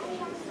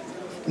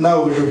nawe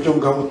uje uburyo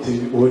bwa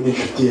mutima uwo ni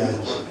inshuti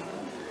yanjye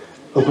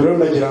ubwo rero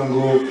ndagira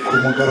ngo ku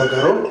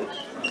mugaragaro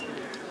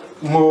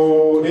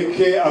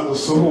mureke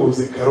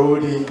agusuhuze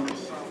Karoli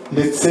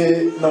ndetse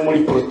no muri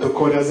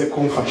protokole aze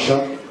kumfasha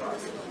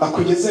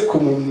akugeze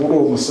muri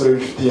uwo musore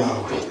w'inshuti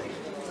yawe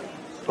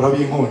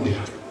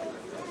urabinkundira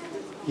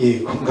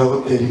yego ngaho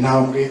tera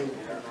intambwe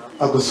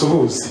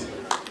agusuhuze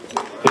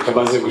reka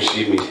maze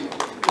gushimira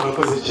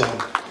urakoze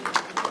cyane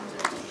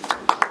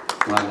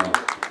mwana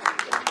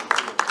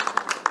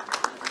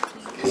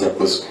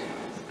kizakozwe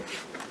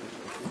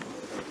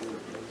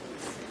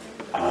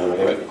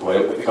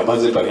reka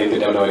maze bahembe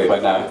nawe bareba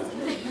nabi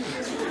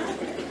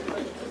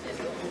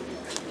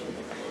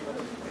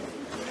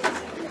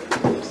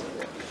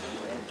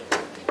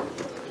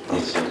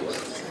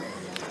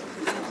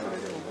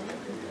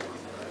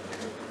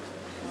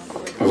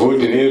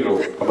ubundi rero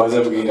amaze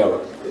abwira aba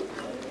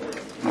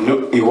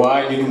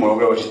iwanyu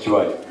n'umurongo w'abashiki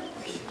banyu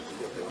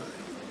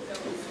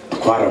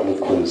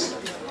twaramukunze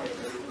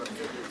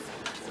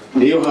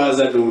niyo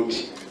haza n'undi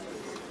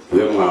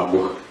we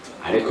mwamuha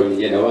ariko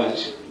njye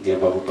nabaje niyo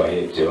mpamvu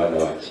bahebye bana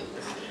banjye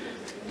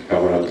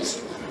tukamuramutsa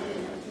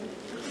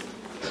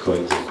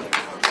twongera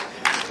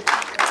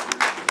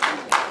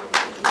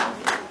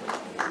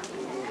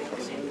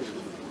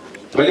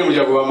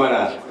banyamuryango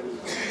b'amarara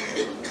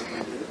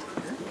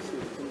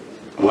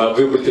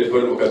mwavuye kuri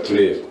telefone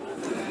mukatureba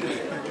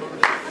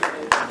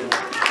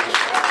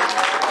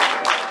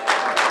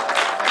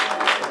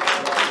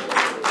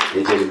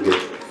egera imbere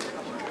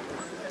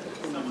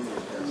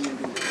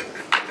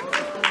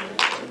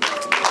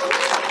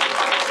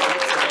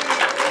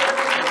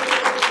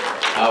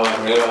abantu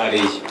rero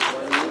hariya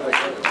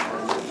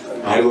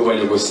harimo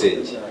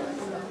banyagusenge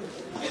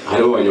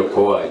harimo banyoko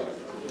wanyu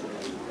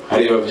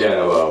hari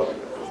babyara bawe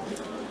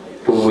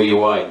uvuye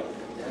iwanyu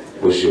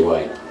uje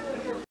iwanyu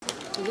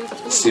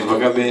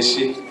simvuga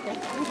menshi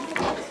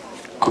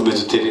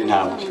komeza utere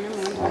intambwe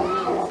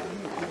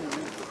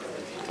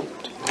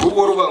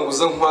ubwo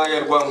rubanguza nkwaya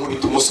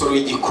rwankubita umusore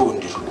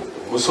w'igikundiro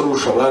umusore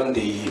urusha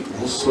abandi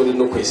ubusore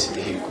no kwesa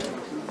imihigo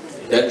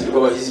yatirwa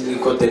abahizi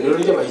bw'ikotaniro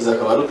ry'abahizi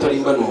akaba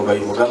rutarimbana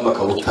umugayo umugambi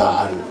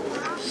akawutahana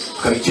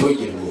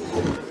akabicyogera mu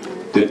nkuru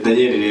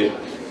Daniel rero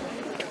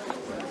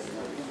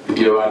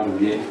ibyo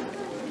wanduye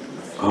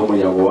aho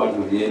umuryango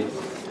wanduye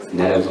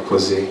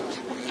narabikoze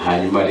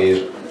hanyuma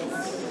rero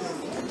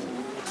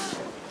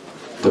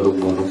dore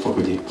umuntu upfa ku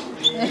giti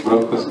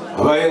murakoze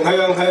abaye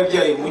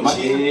nk'ayabyaye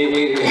muki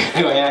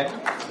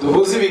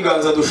duhuze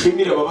ibiganza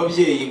dushimire aba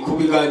babyeyi ku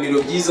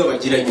biganiro byiza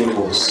bagiranye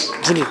rwose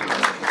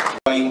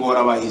ingora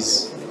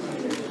abahizi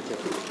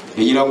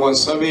kugira ngo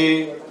nsabe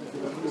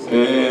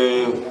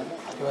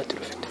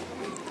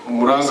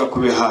umuranga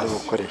kube hafi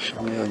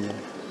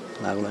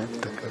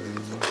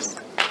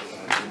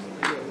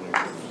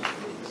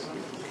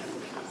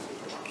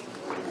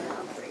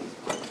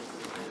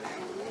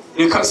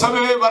reka nsabe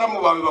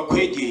baramubawe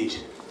bakwegere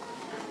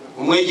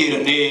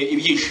umwegerane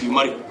ibyishimo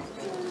ariko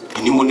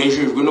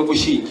ntimunejejwe no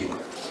gushyingira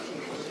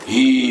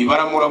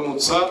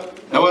baramuramutsa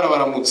nawe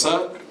arabaramutsa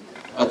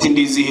ati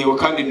ndizihiwe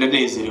kandi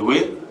ndanezerewe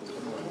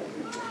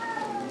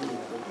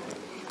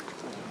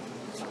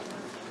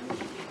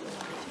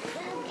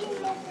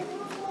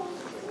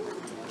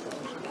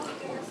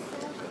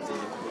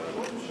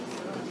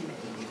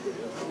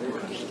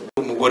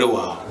umugore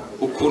wawe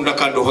ukunda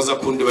kandi uhoza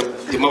kundi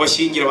batima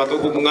bashyingira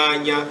baduha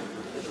umwanya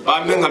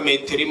bampe nka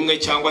metero imwe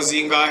cyangwa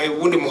zingahe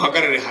ubundi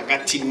muhagarare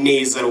hagati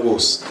neza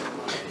rwose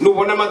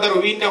nubona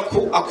amadarubindi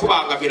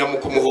akubangamira mu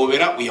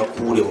kumuhobera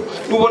uyakureho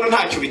nubona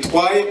ntacyo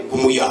bitwaye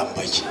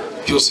umuyambaye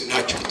byose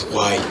ntacyo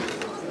bitwaye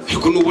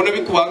ariko nubona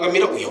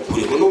bikubangamira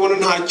uyakureho nubona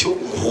ntacyo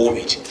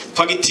umuhobere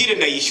fagitire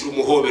ndayishyura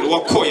umuhobere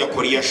wakoye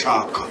akora iyo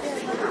ashaka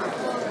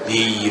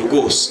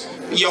rwose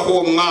yaho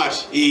mwari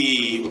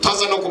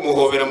utaza no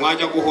kumuhobera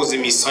mwajya guhoza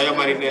imisaya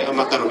marine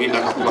amadarubindi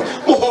akakuba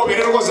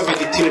muhobere rwose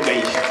fagitire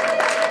ndayishyura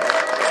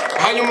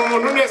hanyuma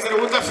umuntu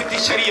unezerewe udafite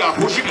ishyari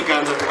yahuje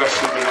ibiganza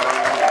tugashimira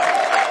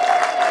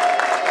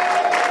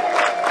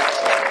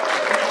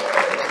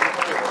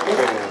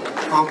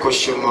Uncle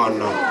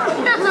Shimano,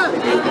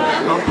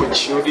 Uncle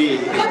Churi,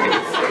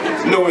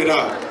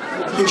 Noera,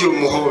 ongera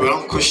umuhobera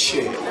Uncle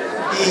She,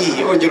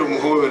 ongera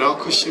umuhobera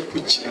Uncle She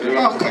kucyari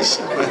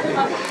bakashya,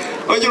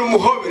 ongera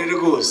umuhobere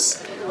rwose,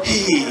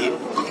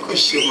 Uncle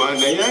Shimano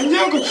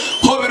yanjyago,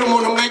 hobera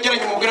umuntu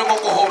mwegeranye umubwira ngo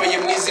guhobeye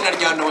mu izina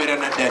rya Noera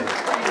na Dani,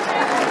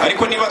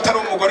 ariko niba atari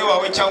umugore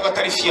wawe cyangwa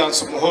atari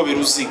fiance umuhobera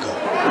uziga,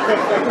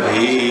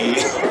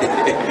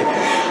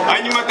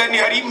 hanyuma Dani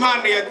hari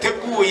impano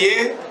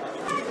yateguye.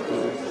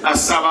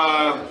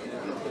 Asaba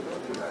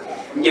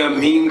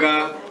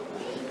nyampinga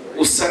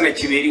usana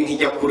kiberi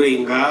nkijya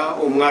kurenga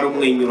umwari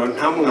umwenyura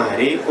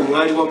ntamware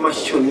umwari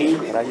w'amashyoni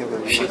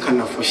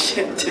shekana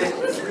foshete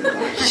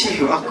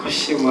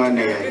bakoshe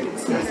mwana yawe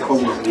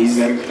umukobwa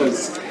mwiza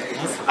rwose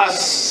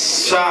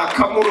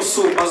ashakamo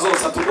urusumba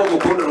zose atubwo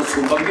gukunda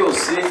urusumba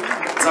byose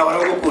nzahora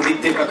gukunda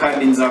iteka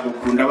kandi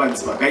nzagukunda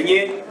abanzi baganye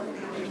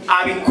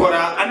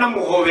abikora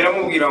anamuhobera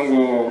amubwira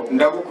ngo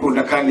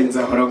ndagukunda kandi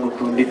nzahora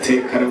gukunda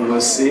iteka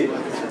rwose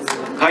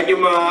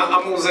hanyuma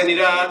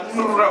amuzanira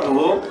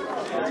n'ururabo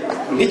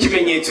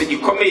nk'ikimenyetso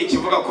gikomeye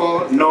kivuga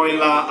ko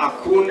Noella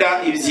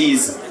akunda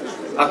ibyiza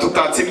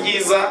atutatse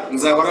ibyiza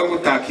nzahora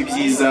gutaka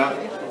ibyiza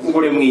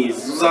ngure mwiza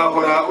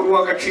uzahora uri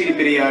uw'agaciro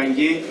imbere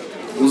yanjye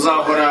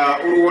uzahora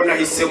uri uwo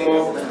nahisemo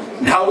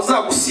ntawe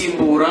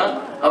uzagusimbura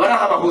abari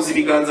aha bahuza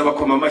ibiganza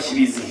bakoma amashyi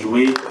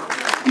bizihiwe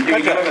ibyo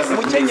bigaragaza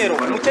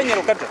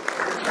umukenyero kata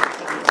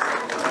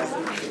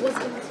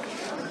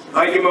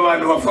hanyuma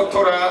abantu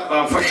bafotora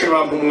bamfashe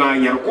bampa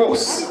umwanya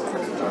rwose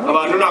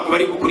abantu ntabwo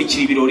bari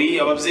gukurikira ibirori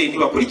ababyeyi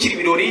ntibakurikira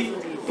ibirori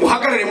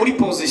muhagarare muri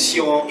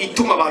position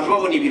ituma abantu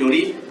babona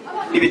ibirori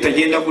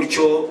nibitagenda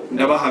gutyo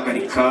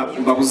ndabahagarika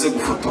mbabuze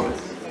gufotora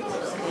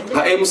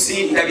nka MC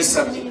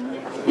ndabisabye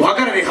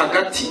muhagarare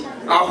hagati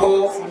aho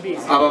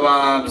aba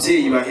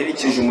babyeyi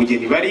baherekeje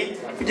umugeni bari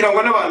kugira ngo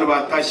n'abantu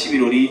batashye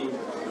ibirori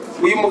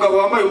uyu mugabo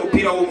wambaye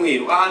umupira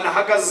w'umweru ahantu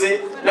ahagaze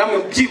namwe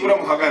byibura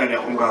muhagarare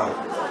aho ngaho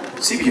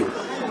sibyo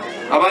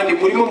abandi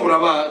murimo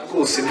muraba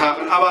rwose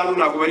abantu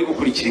ntabwo bari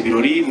gukurikira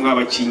ibirori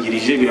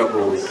mwabakingirije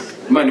biragoye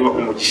Imana ibaha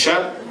umugisha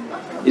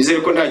nizere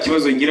ko nta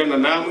kibazo ngirana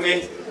namwe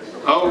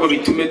ahubwo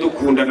bitume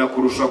dukundana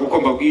kurusha kuko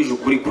mbabwije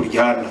ukuri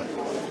kuryana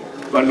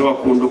abantu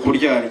bakunda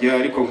ukuryarya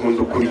ariko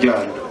nkunda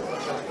ukuryana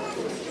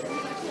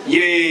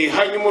ye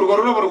hanyuma urwo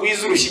rurabo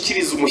rwiza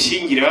urushyikiriza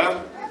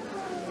umushyingira.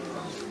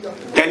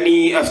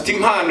 Dani afite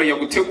impano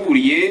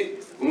yaguteguriye,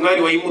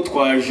 umwari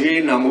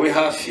wayimutwaje namube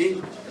hafi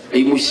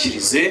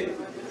ayimushyikirize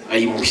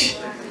ayimushye.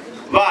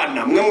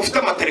 Bana mwe mufite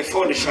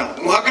amatelefone sha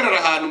muhagarara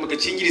ahantu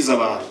mudakingiriza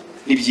abantu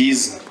ni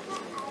byiza.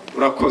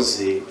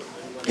 Urakoze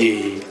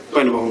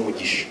bana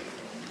bahumugisha.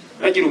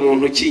 Nagira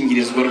umuntu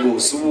ukingirizwa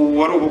rwose, ubu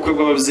wari ubukwe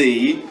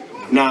bw'ababyeyi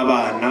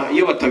n'abana,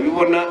 iyo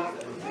batabibona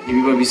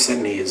ntibiba bisa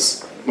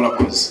neza.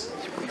 Murakoze.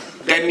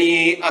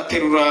 Dani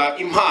aterura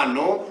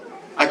impano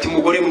ati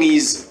mugore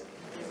mwiza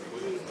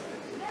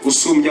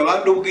usumbya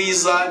abandi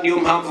ubwiza, niyo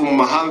mpamvu mu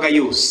mahanga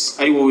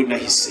yose ari wowe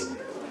nahisemo.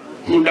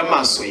 Nkunda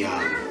amaso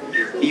yawe,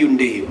 iyo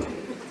ndeba,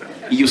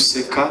 iyo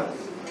useka,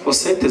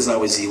 osete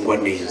zawe zingwa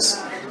neza.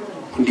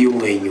 Undi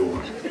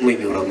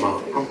umwenyura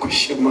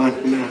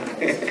ankushimana.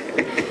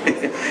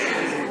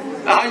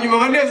 Hanyuma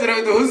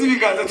banezerewe duhuze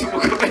ibiganza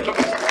tumukomera.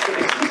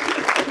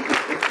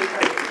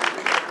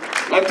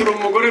 Ati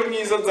umugore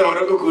mwiza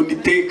nzahora gukunda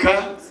iteka,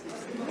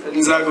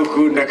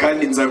 nzagukunda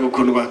kandi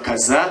nzagukundwa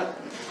kaza.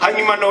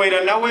 Hanyuma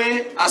Noella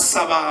nawe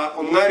asaba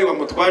umwari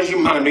wamutwaje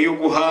impano yo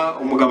guha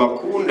umugabo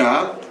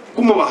akunda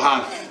kumuba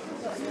hafi,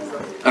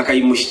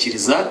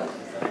 akayimushyikiriza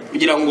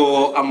kugira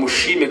ngo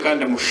amushime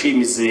kandi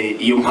amushimize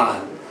iyo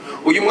mpano.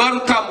 Uyu mwari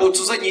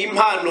utambutse uzanye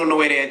impano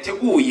Noella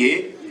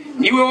yateguye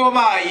niwe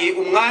wabaye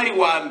umwari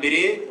wa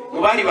mbere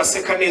mu bari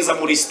baseka neza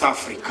muri East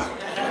Africa.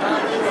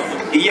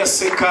 Iyo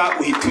aseka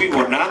uhita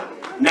ubibona,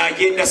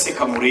 nagenda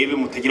aseka murebe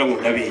mutagira ngo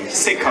ndabeye.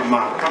 Seka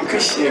ma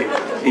ankeshe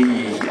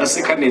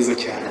aseka neza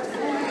cyane.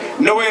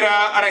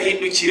 Noella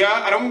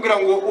arahindukira aramubwira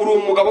ngo uri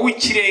umugabo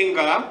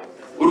w'ikirenga,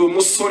 uri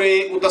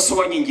umusore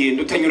udasobanya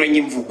ingendo utanyuranye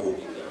imvugo,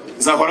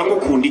 nzahora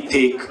ngukunda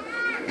iteka.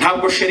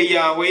 Ntabwo sheri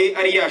yawe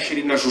ari ya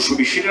sheri na shushu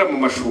bishirira mu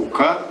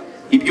mashuka,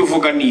 ibyo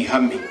uvuga ni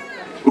ihame.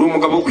 Uri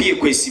umugabo ukwiye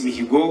kwesa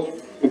imihigo,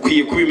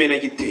 ukwiye kubimena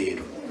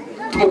gitero.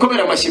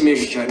 Tumukomera amashyi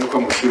menshi cyane ko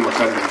amushima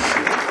kandi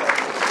amushima.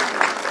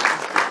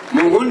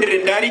 Mu nkundire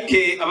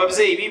ndarike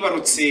ababyeyi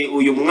bibarutse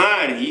uyu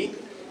mwari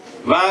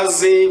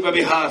baze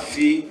babe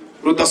hafi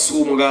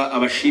rudasumbwa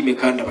abashime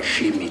kandi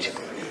abashimire.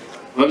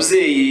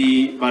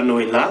 Ababyeyi ba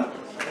Noella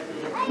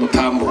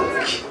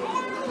mutambuke.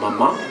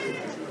 Mama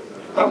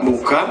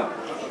tambuka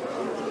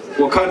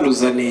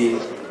wakanduzane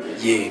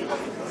yego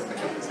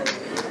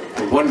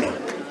ubona.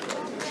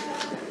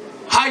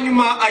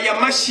 Hanyuma aya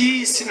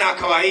mashyi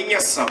sinakabaye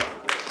nyasaba,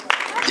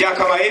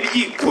 byakabaye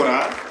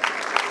byikora,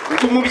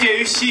 kuko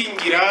umubyeyi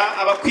ushyingira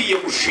aba akwiye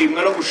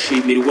gushimwa no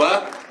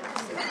gushimirwa,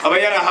 aba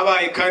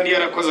yarahabaye kandi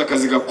yarakoze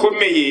akazi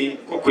gakomeye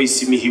ko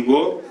kwesa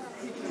imihigo.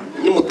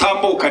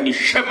 Nimutambukana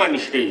ishema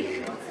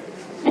n'isheja,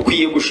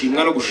 mukwiye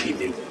gushimwa no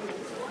gushimirwa.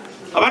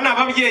 Aba ni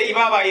ababyeyi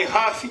babaye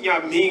hafi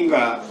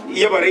nyampinga,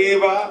 iyo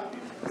bareba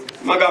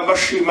magambo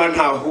ashima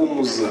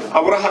ntahumuza,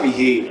 abura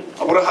habihera,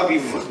 abura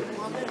habiva,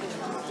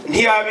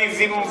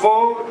 ntiyabiva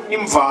imvo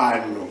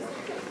n'imvano.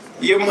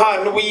 Iyo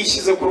mpano ubu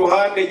yishyize ku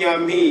ruhande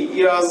nyampi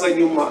iraza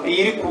nyuma,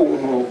 iri ku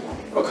nkoko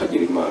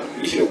bakagira imana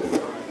yishyire ku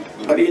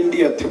hari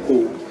indi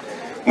yateguwe.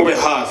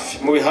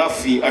 Mube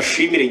hafi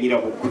ashimire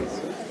nyirabukwe,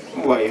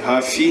 mubaye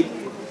hafi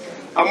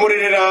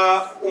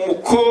amurerera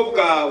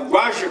umukobwa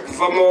waje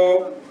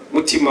kuvamo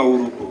mutima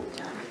w'urugo.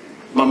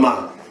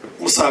 Mama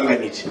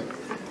musanganire,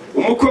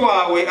 umukwe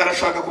wawe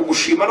arashaka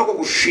kugushima no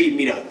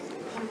kugushimira.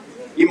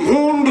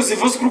 Impundu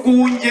zivuzwe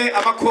urwunge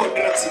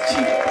amakondera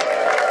atsikira,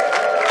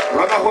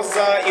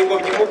 uragahoza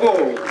ingobyi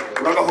mugongo,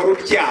 uragahora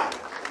uryama.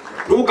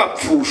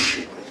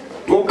 Ntugapfushe,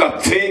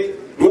 ntugapfe,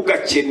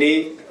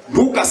 ntugakene,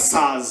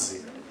 ntugasaze.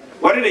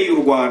 Warereye u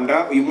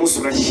Rwanda, uyu munsi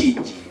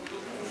urashyingiye.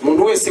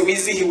 Umuntu wese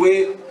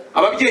wizihiwe,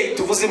 ababyeyi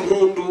tuvuze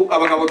impundu,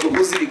 abagabo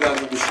duhuze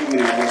ibiganza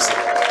dushimire uyu munsi.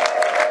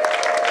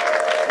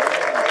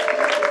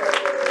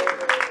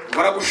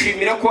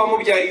 Baragushimira ko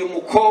wamubyariye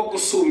umukobwa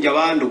usumbya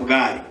abandi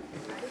ubwari,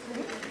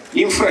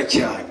 imfura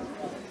cyane.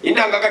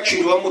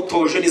 Indangagaciro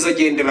wamutoje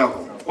nizagenderaho,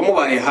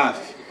 wamubaye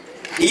hafi,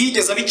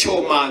 ntiyigeze aba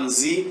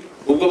icyomanzi.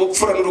 Ubwo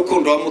bupfura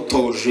n'urukundo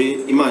wamutoje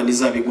Imana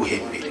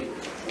izabiguhembere.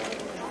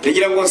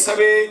 Ndagira ngo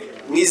nsabe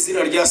mu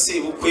izina rya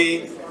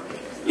sebukwe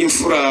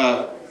imfura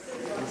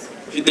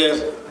Fidel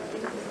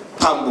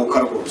tambuka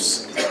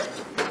rwose.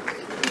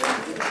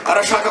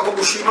 Arashaka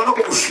kugushima no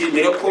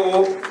kugushimira ko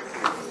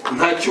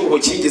nta cyuho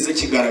kigeze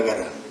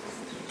kigaragara.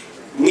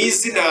 Mu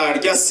izina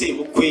rya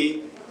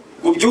sebukwe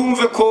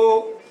ubyumve ko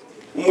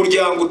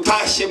umuryango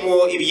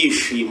utashyemo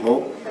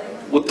ibyishimo,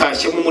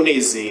 utashyemo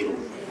umunezero.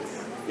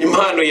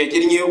 Impano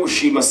yagennye yo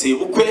gushima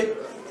sebukwe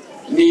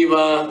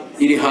niba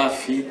iri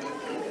hafi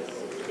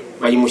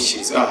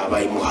bayimushyiriza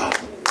bayimuha.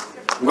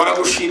 Ngo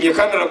aragushimye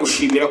kandi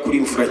aragushimira kuri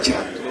imfura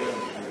cyane.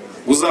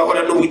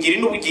 Uzahora n'ubugiri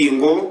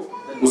n'ubugingo,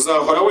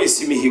 uzahora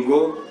wese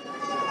imihigo,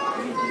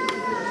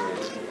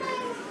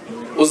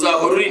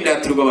 uzahora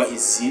urindatirwa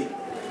abahizi.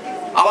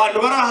 Abantu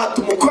bari aha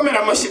tumukomera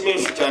amashyi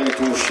menshi cyane,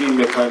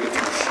 tumushime kandi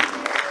tumushime.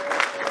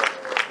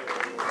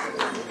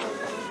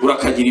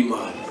 Urakagira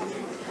Imana.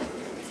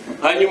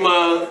 Hanyuma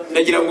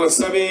ndagira ngo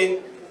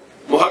nsabe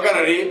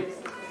muhagarare.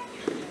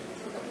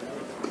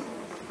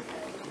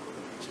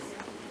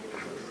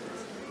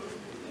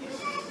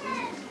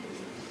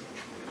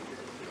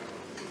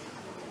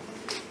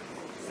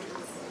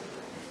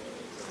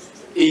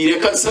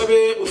 reka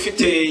nsabe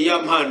ufite ya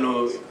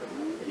mpano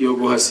yo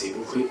guhasi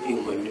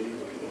inkoni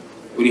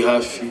uri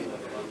hafi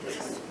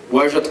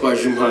waje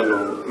atwaje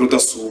impano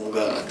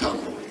rudasumbwa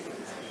atambuka.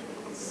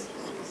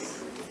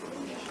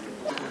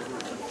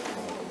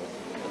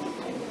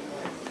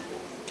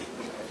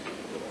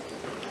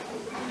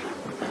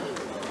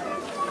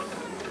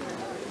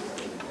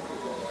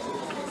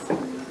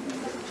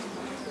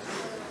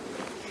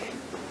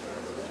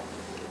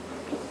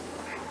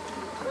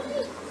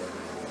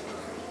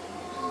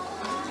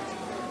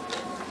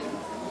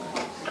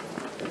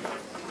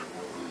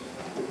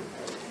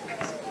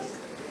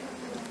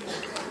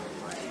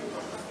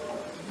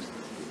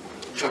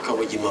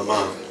 Chakabogi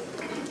mama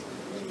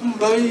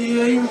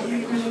mbaye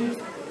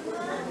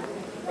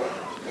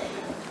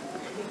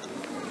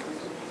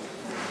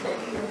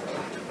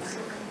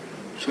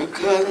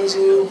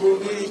chakanzu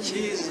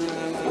mubikiza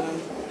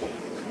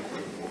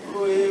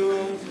oye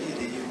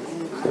wabiri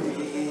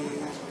umukami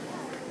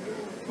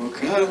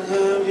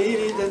mukanka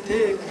biri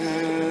dateka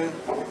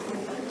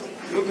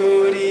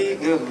rugori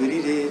gahuri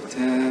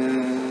leta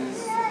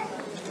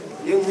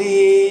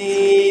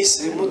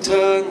yumwise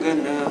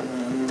mutangana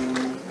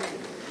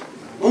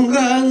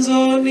unganzo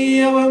ni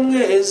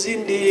abamwezi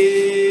ndi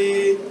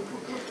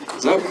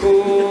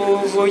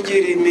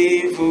zakuvugira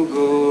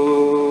imivugo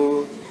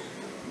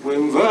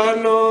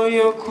wemvano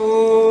yo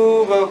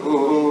kubaho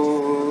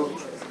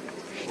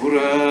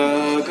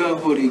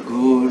uragahora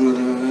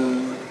igorora.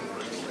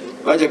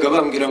 Bajyaga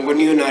bambwira ngo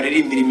niyo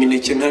naririmbira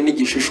imineke nta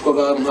n'igishishwa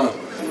bampa,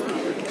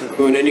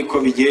 none niko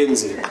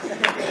bigenze.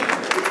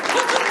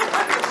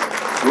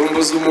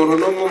 Rumbuza umuntu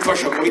no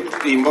mumfasha muri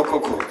rimbo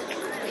koko.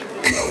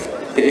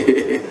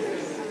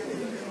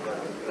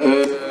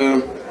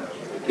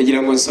 Kugira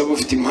ngo nsabe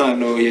ufite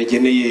impano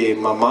yageneye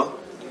mama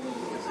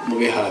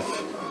mube hafi.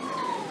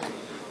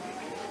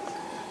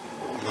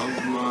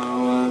 Mama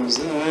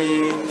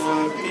wabyaye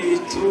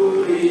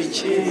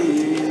nakituriki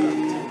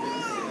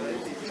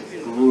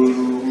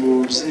uri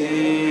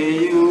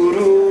umubyeyi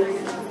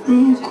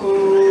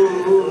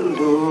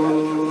urukundo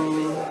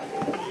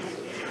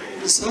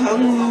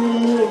nsanga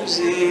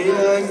umubyeyi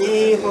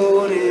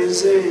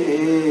anyihoreze.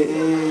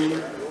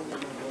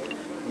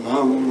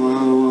 Mama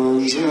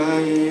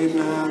wabyaye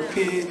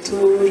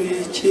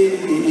nakituriki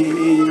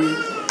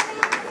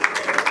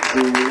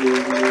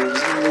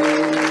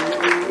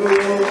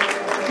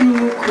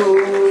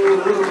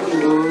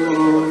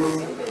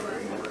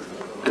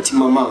ati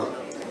mama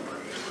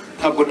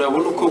ntabwo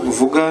nabona uko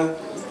kuvuga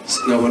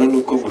sinabona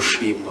nuko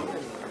gushima.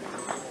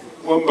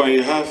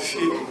 Wambaye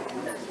hafi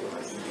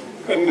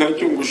kandi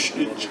ntacyo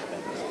ngushinja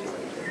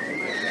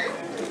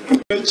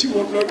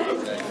ntakibonaga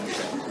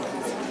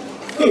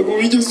ntabwo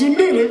wigeze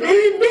untera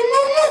agahinda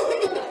mama.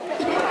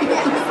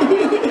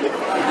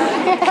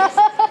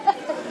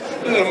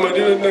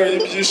 Amarira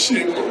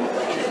n'ay'ibyishimo,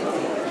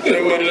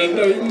 amarira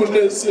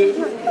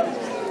n'ay'umunezero.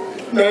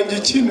 Nanjye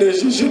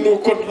ikinejeje ni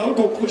uko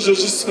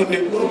ntagukojeje isoni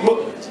mama.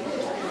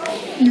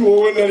 Ni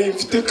wowe nari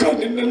mfite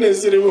kandi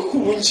nanezerewe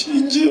kuba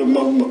unshyingiye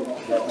mama.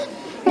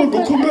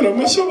 Bagukomera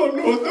amashyi abantu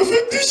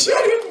badafite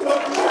ishyari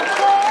mama.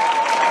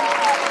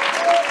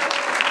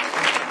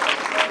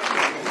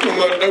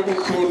 Mama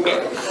ndagukunda,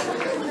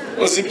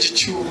 wazibye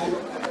icyuho,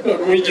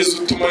 ntabwo wigeze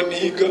utuma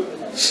niga.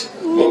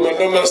 Mama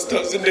na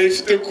masters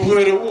ndayifite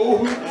kubera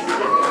wowe.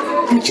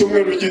 Mu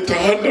cyumweru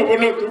gitaha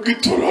ndabona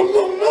tugitura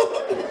mama.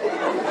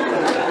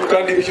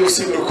 Kandi byose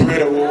ni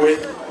ukubera wowe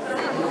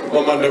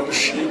mama.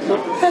 Ndagushima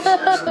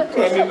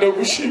kandi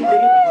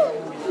ndagushimira.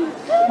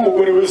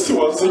 Umugore wese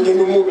wazanye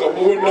n'umugabo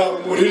we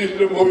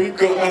namuririre mu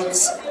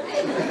biganza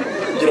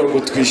kugira ngo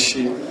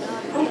twishime.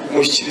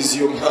 Mushyikirize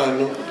iyo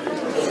mpano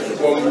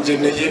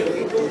wamugeneye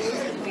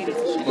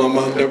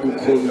mama.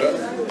 Ndagukunda.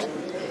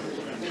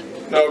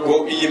 Ntabwo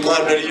iyi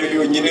mpano ariyo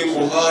yonyine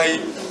nguhaye,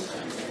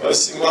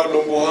 basi impano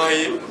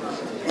nguhaye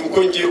nuko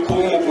ngiye kuba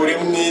umugore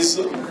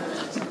mwiza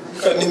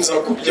kandi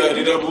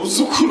nzakubyarira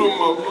abuzukuru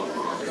mama.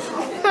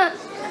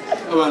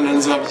 Abana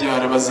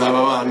nzabyara bazaba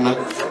abana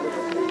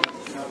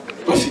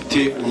bafite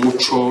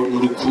umuco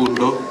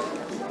n'urukundo,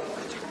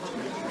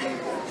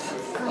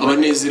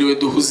 abanezerewe.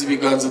 Duhuze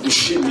ibiganza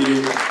dushimire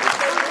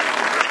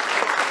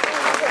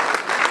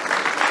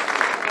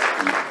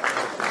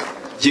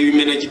Jyewe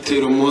Imena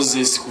Gitero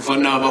Moses kuva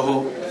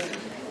nabaho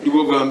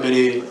nibwo bwa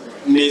mbere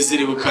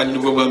nezerewe kandi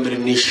nibwo bwa mbere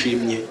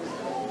nishimye.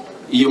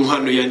 Iyo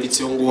mpano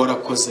yanditseho ngo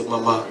warakoze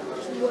mama.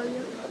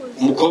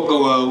 Umukobwa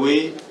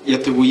wawe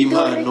yateguye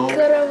impano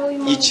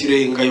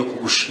y'ikirenga yo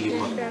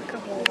kugushima.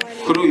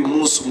 Kuri uyu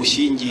munsi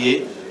umushyingiye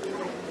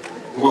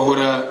ngo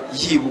ahora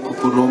yibuka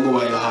ukuntu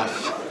wamubaye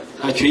hafi.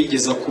 Ntacyo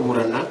yigeze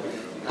akuburana,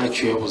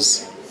 ntacyo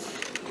yabuze.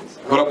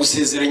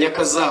 Baragusezeranya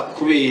ko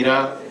azakubera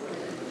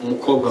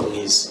umukobwa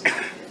mwiza,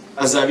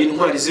 azaba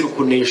intwari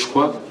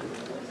zirukuneshwa,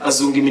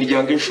 azunga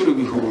imiryango inshuro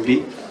ibihumbi,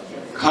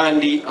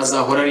 kandi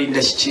azahora ari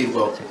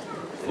indashyikirwa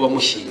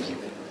wamushyingiye.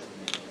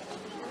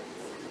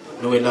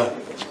 Nowe na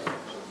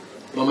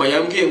mama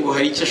yambwiye ngo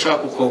hari icyo ashaka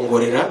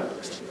kukongorera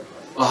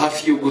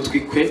hafi y'ugutwi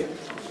kwe.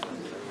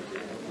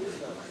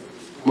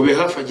 Mube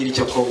hafi agira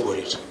icyo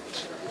akongorera.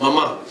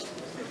 Mama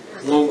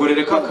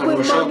mwongorere ka kantu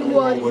bashaka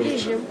kumwongorera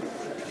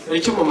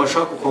icyo mama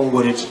ashaka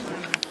kukongorera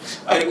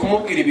ari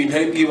kumubwira ibintu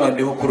ari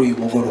bwibandeho kuri uyu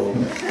mugoroba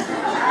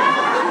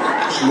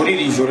muri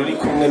iri joro ari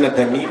kumwe na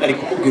Dani ari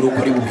kumubwira uko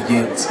ari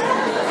bubigenze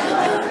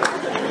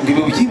ngo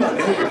ibi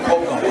byibandeho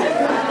umukobwa we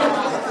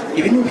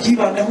ibi ni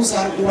ubyibandeho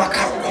uzarwubaka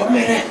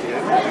rukomere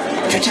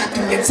icyo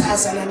cyatumye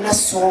nsazana na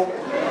so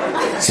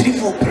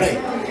silivopure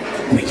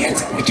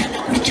ubigenze gutya na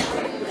gutya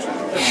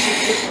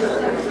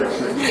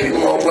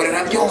ibimwongorera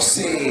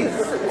byose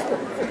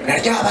na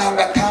rya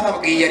banga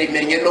atababwiye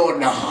arimenye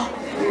nonaha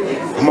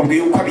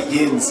amubwiye uko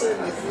abigenza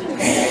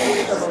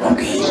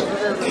amubwiye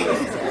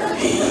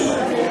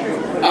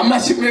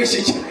amashyi menshi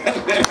cyane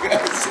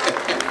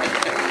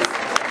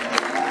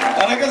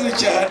aragaze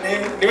cyane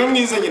niwe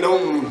mwiza nyina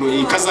w'umuntu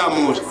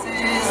ikazamura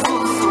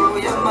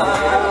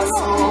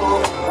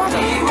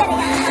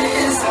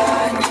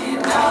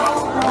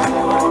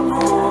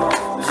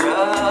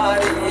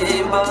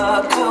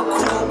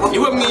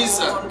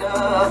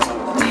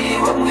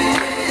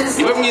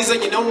niwe mwiza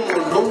nyina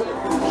w'umuntu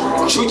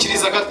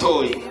nshukiriza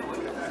gatoya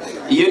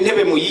iyo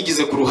ntebe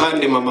muyigize ku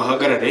ruhande mama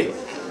hagarare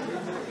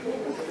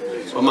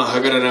mama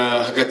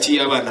hagarara hagati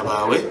y'abana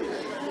bawe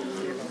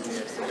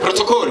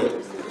protocole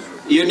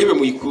iyo ntebe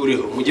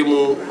muyikureho mujye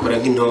mukora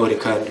nk'intore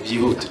kandi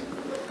byihuta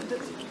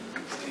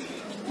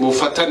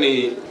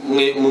mufatane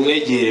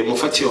mumwegere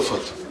mufate iyo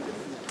foto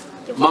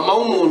mama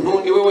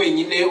w'umuntu niwe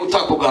wenyine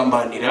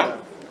utakugambanira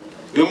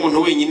niwe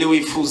muntu wenyine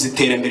wifuza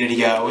iterambere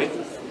ryawe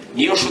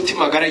niyo nshuti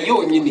magara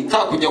yonyine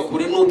itakujya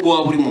kure n'ubwo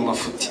waba uri mu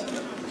mafuti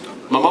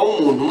mama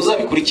w'umuntu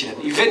muzabikurikirana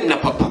even na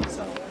papa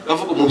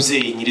bavuga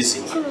umubyeyi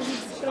nyirizina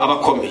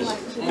abakomeye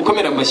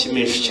mukomera amashyi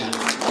menshi cyane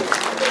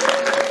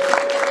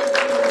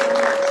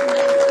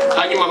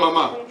hanyuma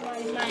mama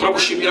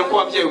turagushimira ko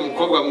wabyaye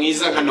umukobwa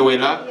mwiza nka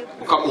Noella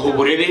ukamuha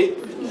uburere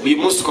uyu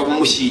munsi ukaba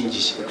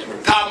umushyingiye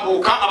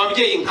tambuka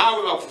ababyeyi nkawe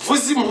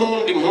bavuze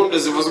impundu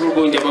zivuzwe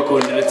urwunge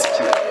bakonderetse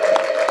cyane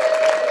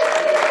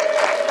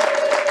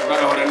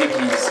bagahora ni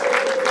byiza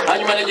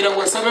hanyuma nagira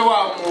ngo nsabe wa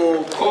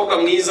mukobwa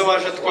mwiza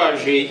waje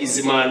atwaje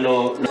izimano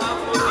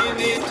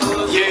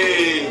ye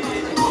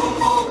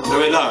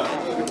Noella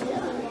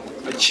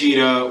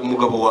akira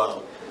umugabo wawe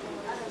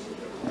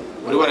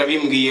muri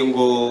barabimbwiye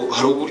ngo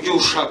hari uburyo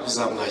ushaka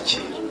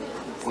kuzamwakira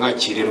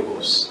mwakire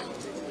rwose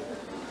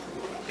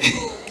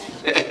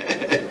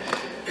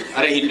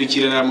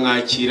arahindukira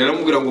aramwakira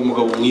aramubwira ngo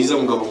umugabo mwiza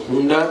umugabo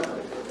nkunda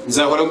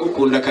nzahora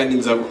ngukunda kandi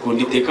nzagukunda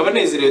iteka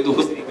banezerewe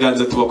duhuze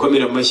ibiganza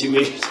tubakomera amashyi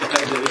menshi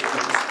cyane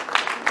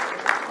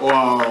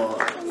wow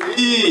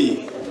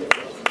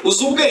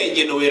uzi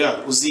ubwenge Noella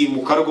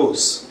uzimuka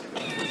rwose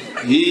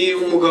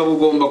umugabo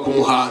ugomba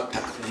kumuhata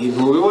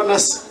ntubibona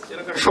se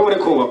ashobore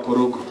kubaka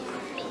urugo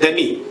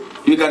Dani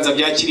ibiganza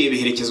byakiriye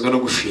biherekezwa no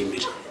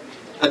gushimira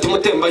ati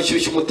mutemba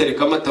nshyushyu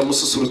umutereka amata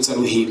mususurutsa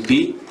ruhimbi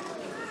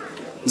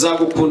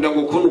nzagukunda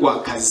ngukundwa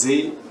akaze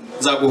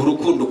nzaguha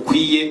urukundo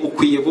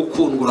ukwiye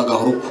gukundwa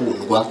uragahora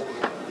ukundwa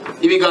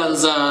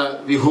ibiganza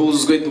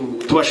bihuzwe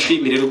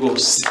tubashimire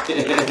rwose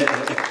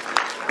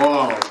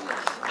wow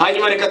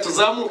hanyuma reka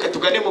tuzamuke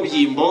tugane mu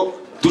byimbo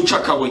duca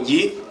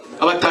akabogi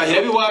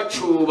abatahira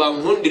b'iwacu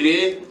bankundire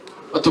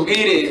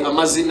batubwire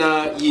amazina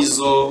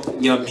y'izo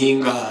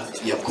nyampinga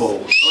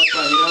Yakobo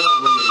abatahira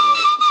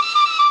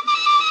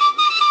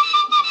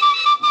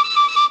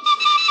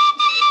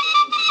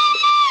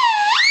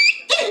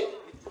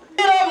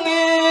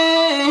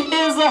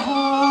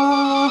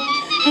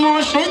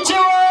mushiki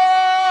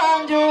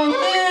wanjye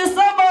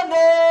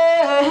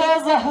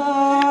uhisaboneza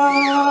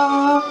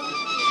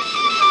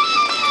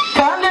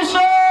kandi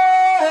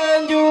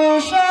shenge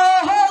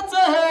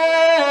ushatse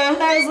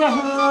heza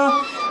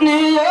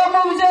niyo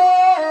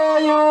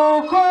mubyeyi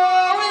uko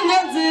w'inka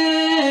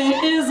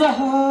nziza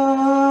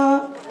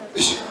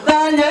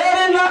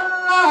tangere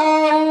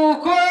nawe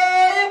uko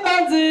inka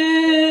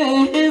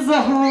nziza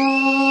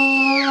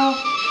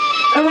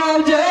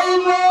ababyeyi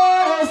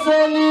bose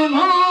ni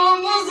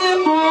impungu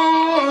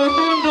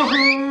z'impundu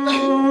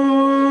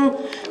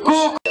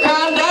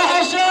kandi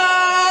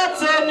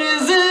ahashatse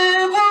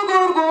ntizivuga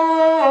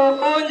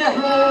urwunge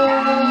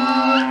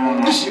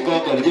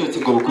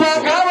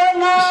bagabo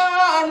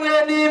namwe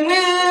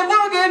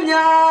nimwivuga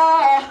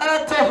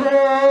imyato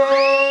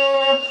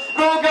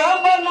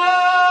rugamba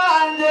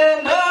nanjye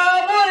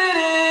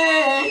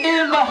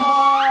ndamuririmba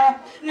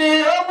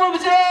niyo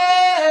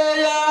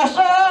mubyeyi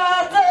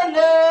ashatse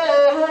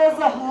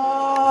neza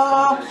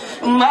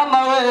mama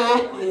we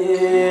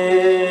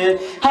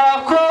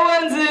hakowe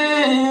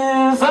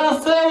nziza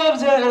se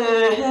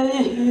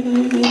wabyeyi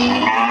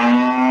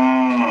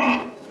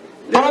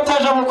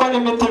Nabataje mukora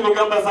imiti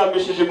migamba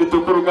zambishije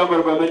imituku urugamba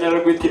rwamenyera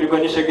rwitirirwa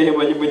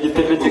n'ishegehebanye mu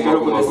gitebe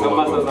kigarugurisa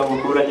amaso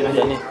azamukuragira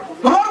cyane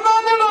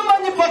Rwanda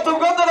n'amanye ifoto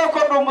bwadara ko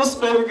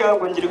n'umusore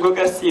bwabo ngirwa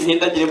gasinti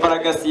ndagira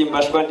imbaraga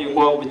simbashwa ndi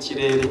nkuwa mu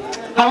kirere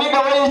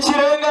ntabigabo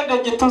y'ikirenga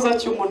ndagituza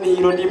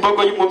cy'umuniro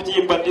n'imbogo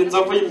y'umubyimba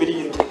n'inzovu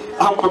y'imirinda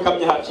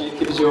ahambukamye hacika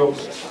ibyobo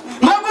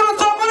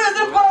Nagurutse muri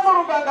zipfa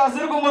n'urugangazi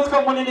rw'umutwe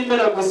munini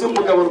imbere gusa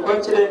umugabo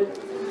rwakire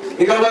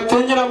igabo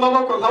batengera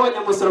amaboko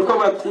nk'abanyamusoro ko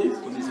bati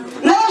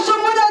Nasho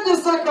muragize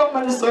isaka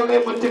manisonga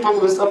y'umutima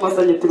gusa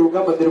amasanyitira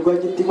urugamba rwa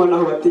gitima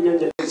naho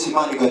batinyanje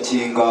Imana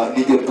igakinga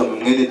n'igerta mu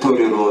mwene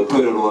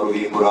torero wa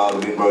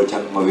rubimbura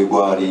cyane mu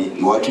bigwari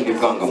iwacu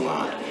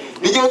n'ibwangamwana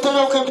n'igihe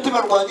utaje ko imitima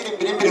rwangira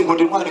imbere ngo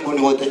ndintwari ngo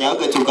niwotanya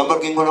hagati urugamba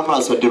rw'inkora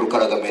amaso ndi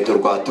rukaragamento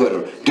rwa torero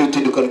ndi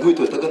utindukana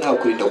kwitotaga nta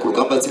kurinda ku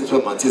rugamba sinzwe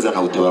mansiza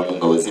na utabara mu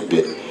ngabo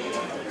z'imbere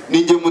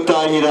nijye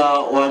mutahira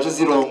waje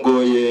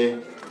zirongoye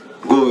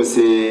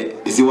rwose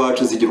izi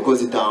wacu zigira uko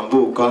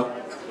zitambuka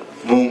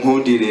mu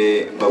nkundire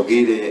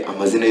mbabwire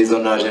amazina y'izo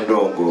naje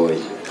ndongoye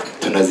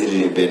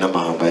tunaziririmbe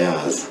n'amahamba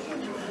yazo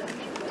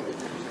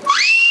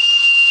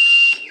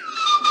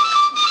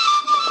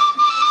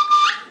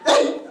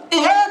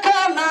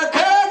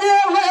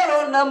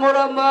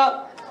murama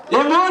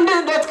impundi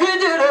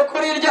ndatwigire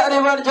kuri rya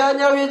riba rya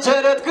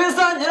nyabikere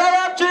twisangira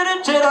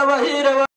abaciricira abahire